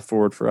the path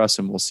forward for us,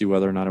 and we'll see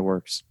whether or not it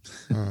works.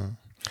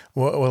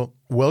 Well,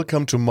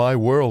 welcome to my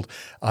world.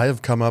 I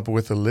have come up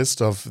with a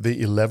list of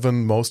the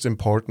 11 most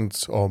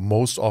important or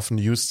most often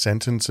used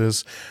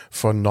sentences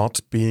for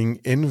not being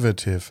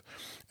innovative.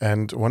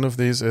 And one of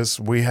these is,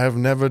 "We have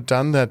never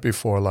done that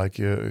before,"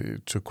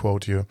 to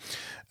quote you.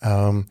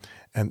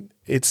 And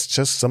it's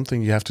just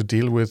something you have to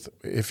deal with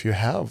if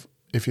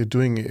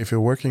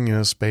you're working in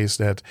a space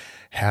that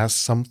has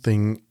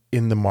something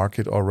in the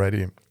market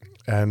already.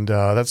 And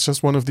that's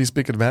just one of these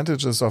big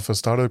advantages of a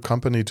startup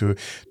company, to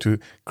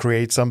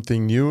create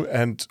something new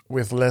and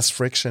with less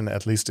friction,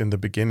 at least in the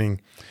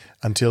beginning,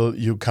 until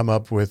you come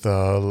up with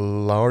a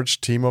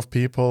large team of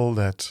people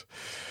that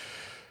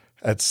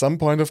at some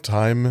point of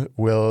time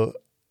will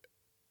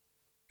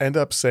end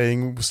up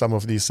saying some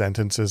of these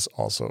sentences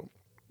also.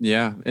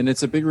 Yeah, and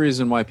it's a big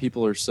reason why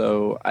people are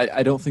so...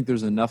 I don't think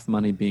there's enough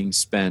money being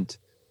spent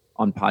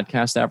on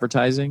podcast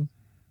advertising.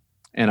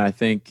 And I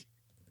think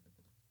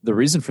the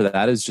reason for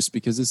that is just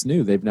because it's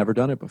new. They've never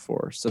done it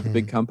before. So the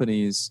big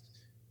companies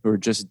who are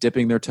just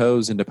dipping their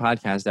toes into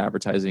podcast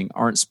advertising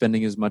aren't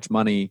spending as much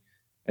money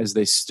as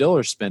they still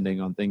are spending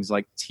on things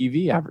like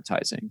TV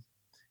advertising.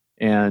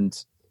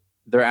 And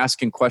they're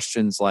asking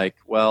questions like,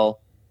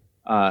 well,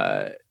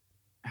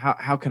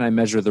 how can I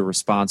measure the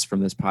response from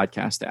this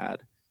podcast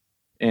ad?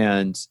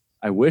 And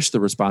I wish the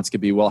response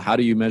could be, well, how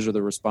do you measure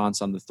the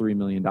response on the $3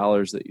 million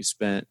that you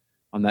spent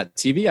on that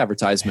TV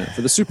advertisement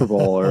for the Super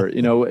Bowl? Or,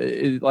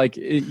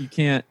 you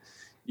can't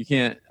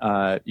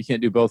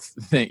do both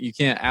things. You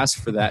can't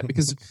ask for that,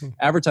 because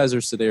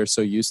advertisers today are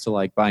so used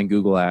to buying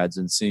Google ads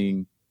and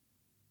seeing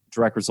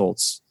direct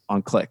results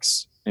on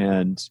clicks.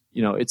 And,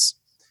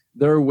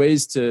 there are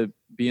ways to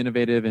be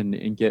innovative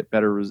and get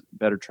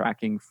better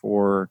tracking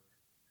for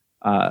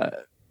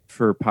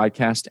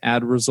podcast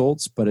ad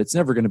results, but it's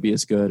never going to be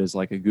as good as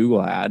a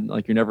Google ad.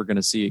 You're never going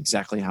to see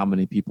exactly how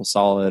many people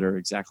saw it or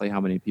exactly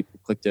how many people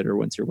clicked it or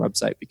went to your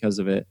website because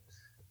of it.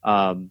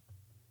 But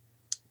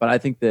I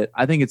think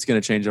it's going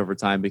to change over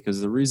time,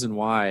 because the reason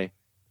why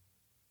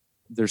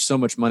there's so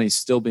much money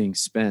still being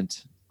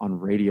spent on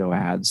radio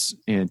ads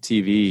and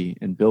TV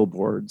and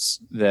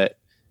billboards, that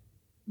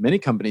many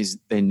companies,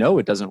 they know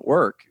it doesn't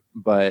work,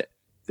 but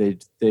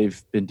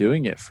they've been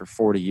doing it for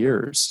 40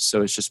 years.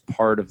 So it's just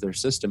part of their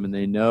system. And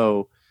they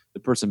know the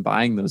person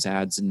buying those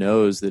ads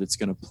knows that it's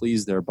going to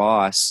please their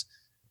boss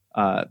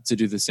to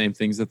do the same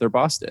things that their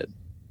boss did.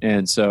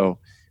 And so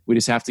we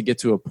just have to get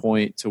to a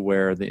point to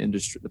where the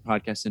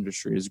podcast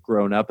industry has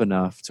grown up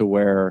enough to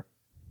where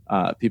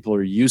people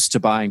are used to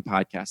buying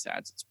podcast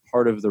ads. It's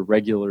part of the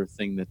regular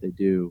thing that they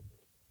do,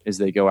 is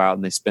they go out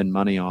and they spend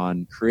money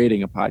on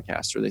creating a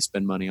podcast, or they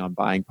spend money on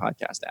buying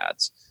podcast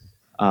ads.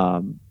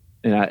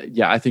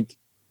 I think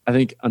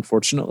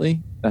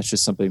unfortunately that's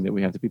just something that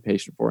we have to be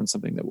patient for, and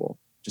something that will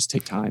just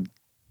take time.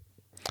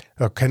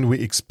 Can we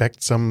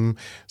expect something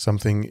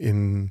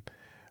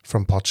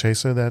from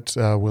Podchaser that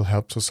will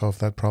help to solve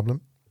that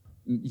problem?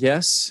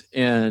 Yes,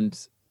 and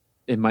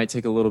it might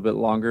take a little bit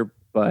longer,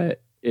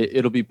 but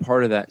it'll be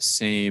part of that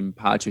same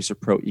Podchaser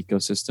Pro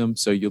ecosystem.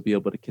 So you'll be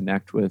able to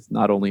connect with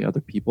not only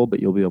other people, but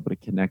you'll be able to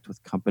connect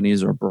with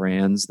companies or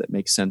brands that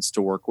make sense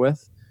to work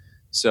with.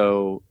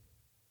 So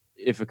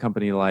if a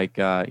company like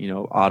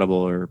Audible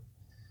or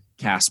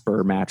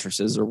Casper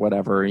mattresses or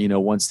whatever,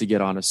 wants to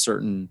get on a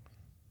certain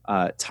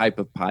type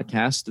of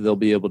podcast, they'll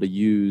be able to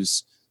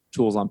use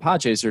tools on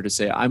Podchaser to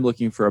say, I'm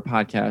looking for a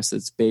podcast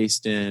that's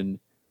based in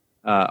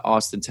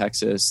Austin,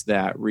 Texas,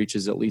 that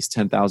reaches at least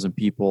 10,000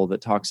 people,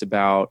 that talks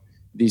about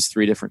these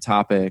 3 different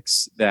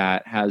topics,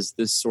 that has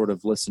this sort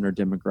of listener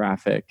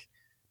demographic,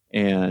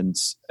 and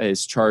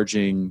is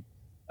charging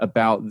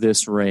about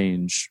this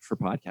range for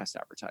podcast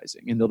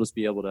advertising. And they'll just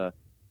be able to,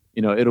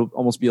 it'll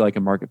almost be like a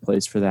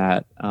marketplace for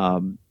that,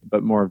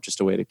 but more of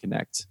just a way to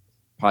connect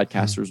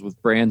podcasters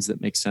with brands that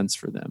make sense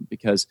for them.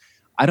 Because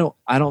I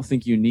don't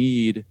think you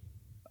need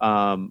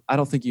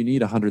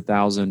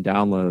 100,000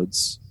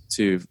 downloads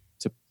to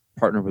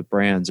partner with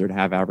brands or to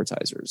have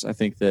advertisers. I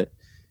think that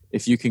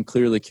if you can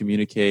clearly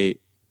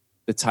communicate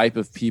the type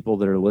of people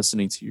that are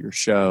listening to your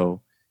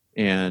show,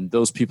 and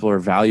those people are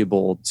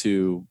valuable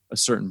to a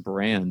certain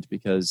brand,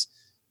 because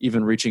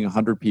even reaching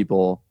 100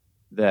 people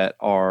that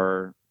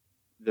are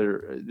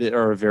in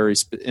a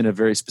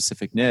very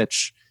specific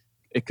niche,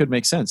 it could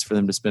make sense for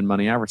them to spend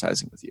money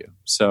advertising with you.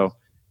 So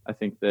I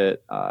think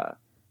that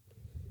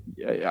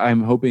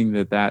I'm hoping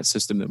that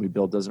system that we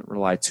build doesn't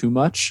rely too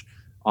much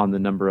on the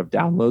number of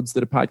downloads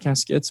that a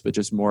podcast gets, but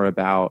just more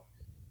about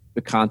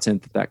the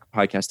content that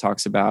podcast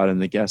talks about, and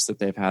the guests that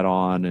they've had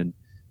on, and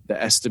the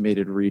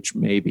estimated reach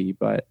maybe.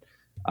 But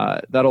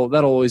that'll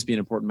always be an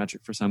important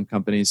metric for some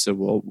companies. So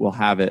we'll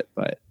have it,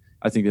 but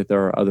I think that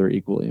there are other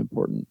equally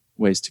important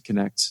ways to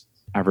connect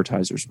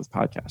advertisers with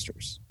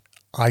podcasters.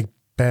 I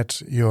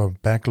bet your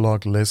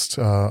backlog list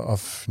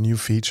of new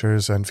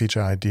features and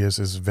feature ideas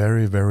is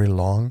very, very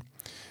long.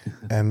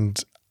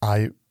 And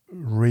I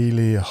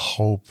really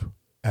hope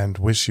and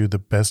wish you the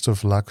best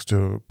of luck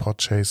to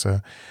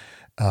Podchaser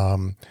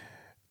to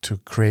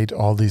create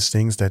all these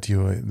things that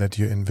you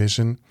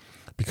envision,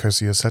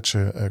 because you're such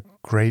a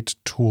great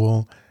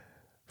tool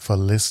for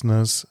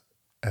listeners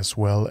as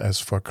well as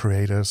for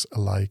creators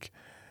alike.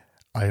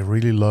 I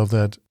really love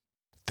that.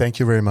 Thank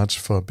you very much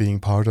for being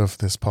part of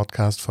this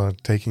podcast, for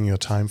taking your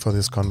time for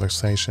this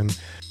conversation.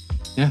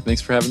 Yeah,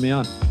 thanks for having me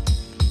on.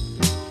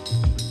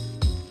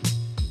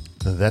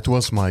 That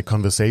was my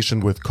conversation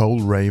with Cole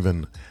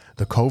Raven,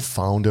 the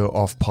co-founder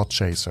of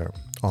Podchaser,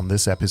 on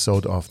this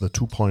episode of the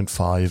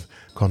 2.5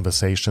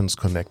 Conversations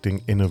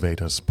Connecting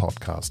Innovators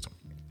podcast.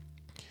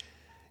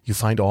 You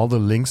find all the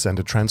links and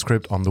the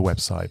transcript on the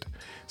website.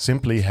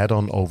 Simply head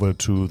on over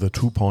to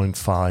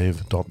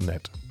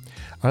the2.5.net.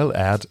 I'll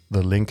add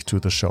the link to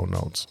the show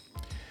notes.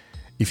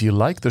 If you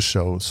like the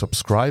show,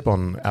 subscribe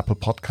on Apple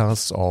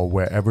Podcasts or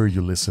wherever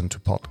you listen to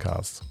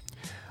podcasts.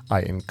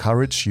 I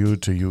encourage you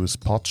to use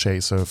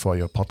Podchaser for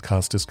your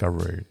podcast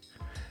discovery.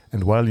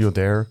 And while you're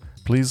there,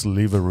 please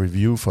leave a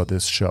review for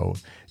this show.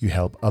 You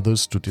help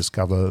others to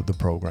discover the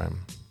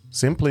program.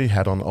 Simply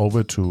head on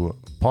over to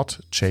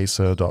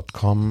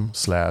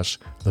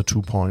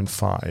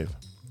podchaser.com/the2.5.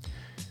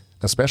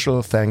 A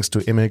special thanks to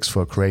Imix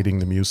for creating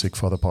the music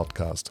for the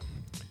podcast.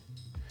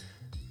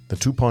 The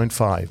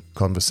 2.5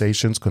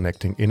 Conversations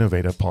Connecting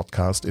Innovator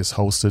podcast is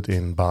hosted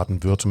in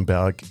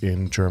Baden-Württemberg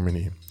in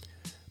Germany.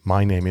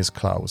 My name is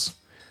Klaus.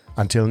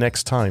 Until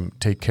next time,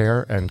 take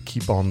care and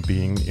keep on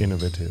being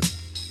innovative.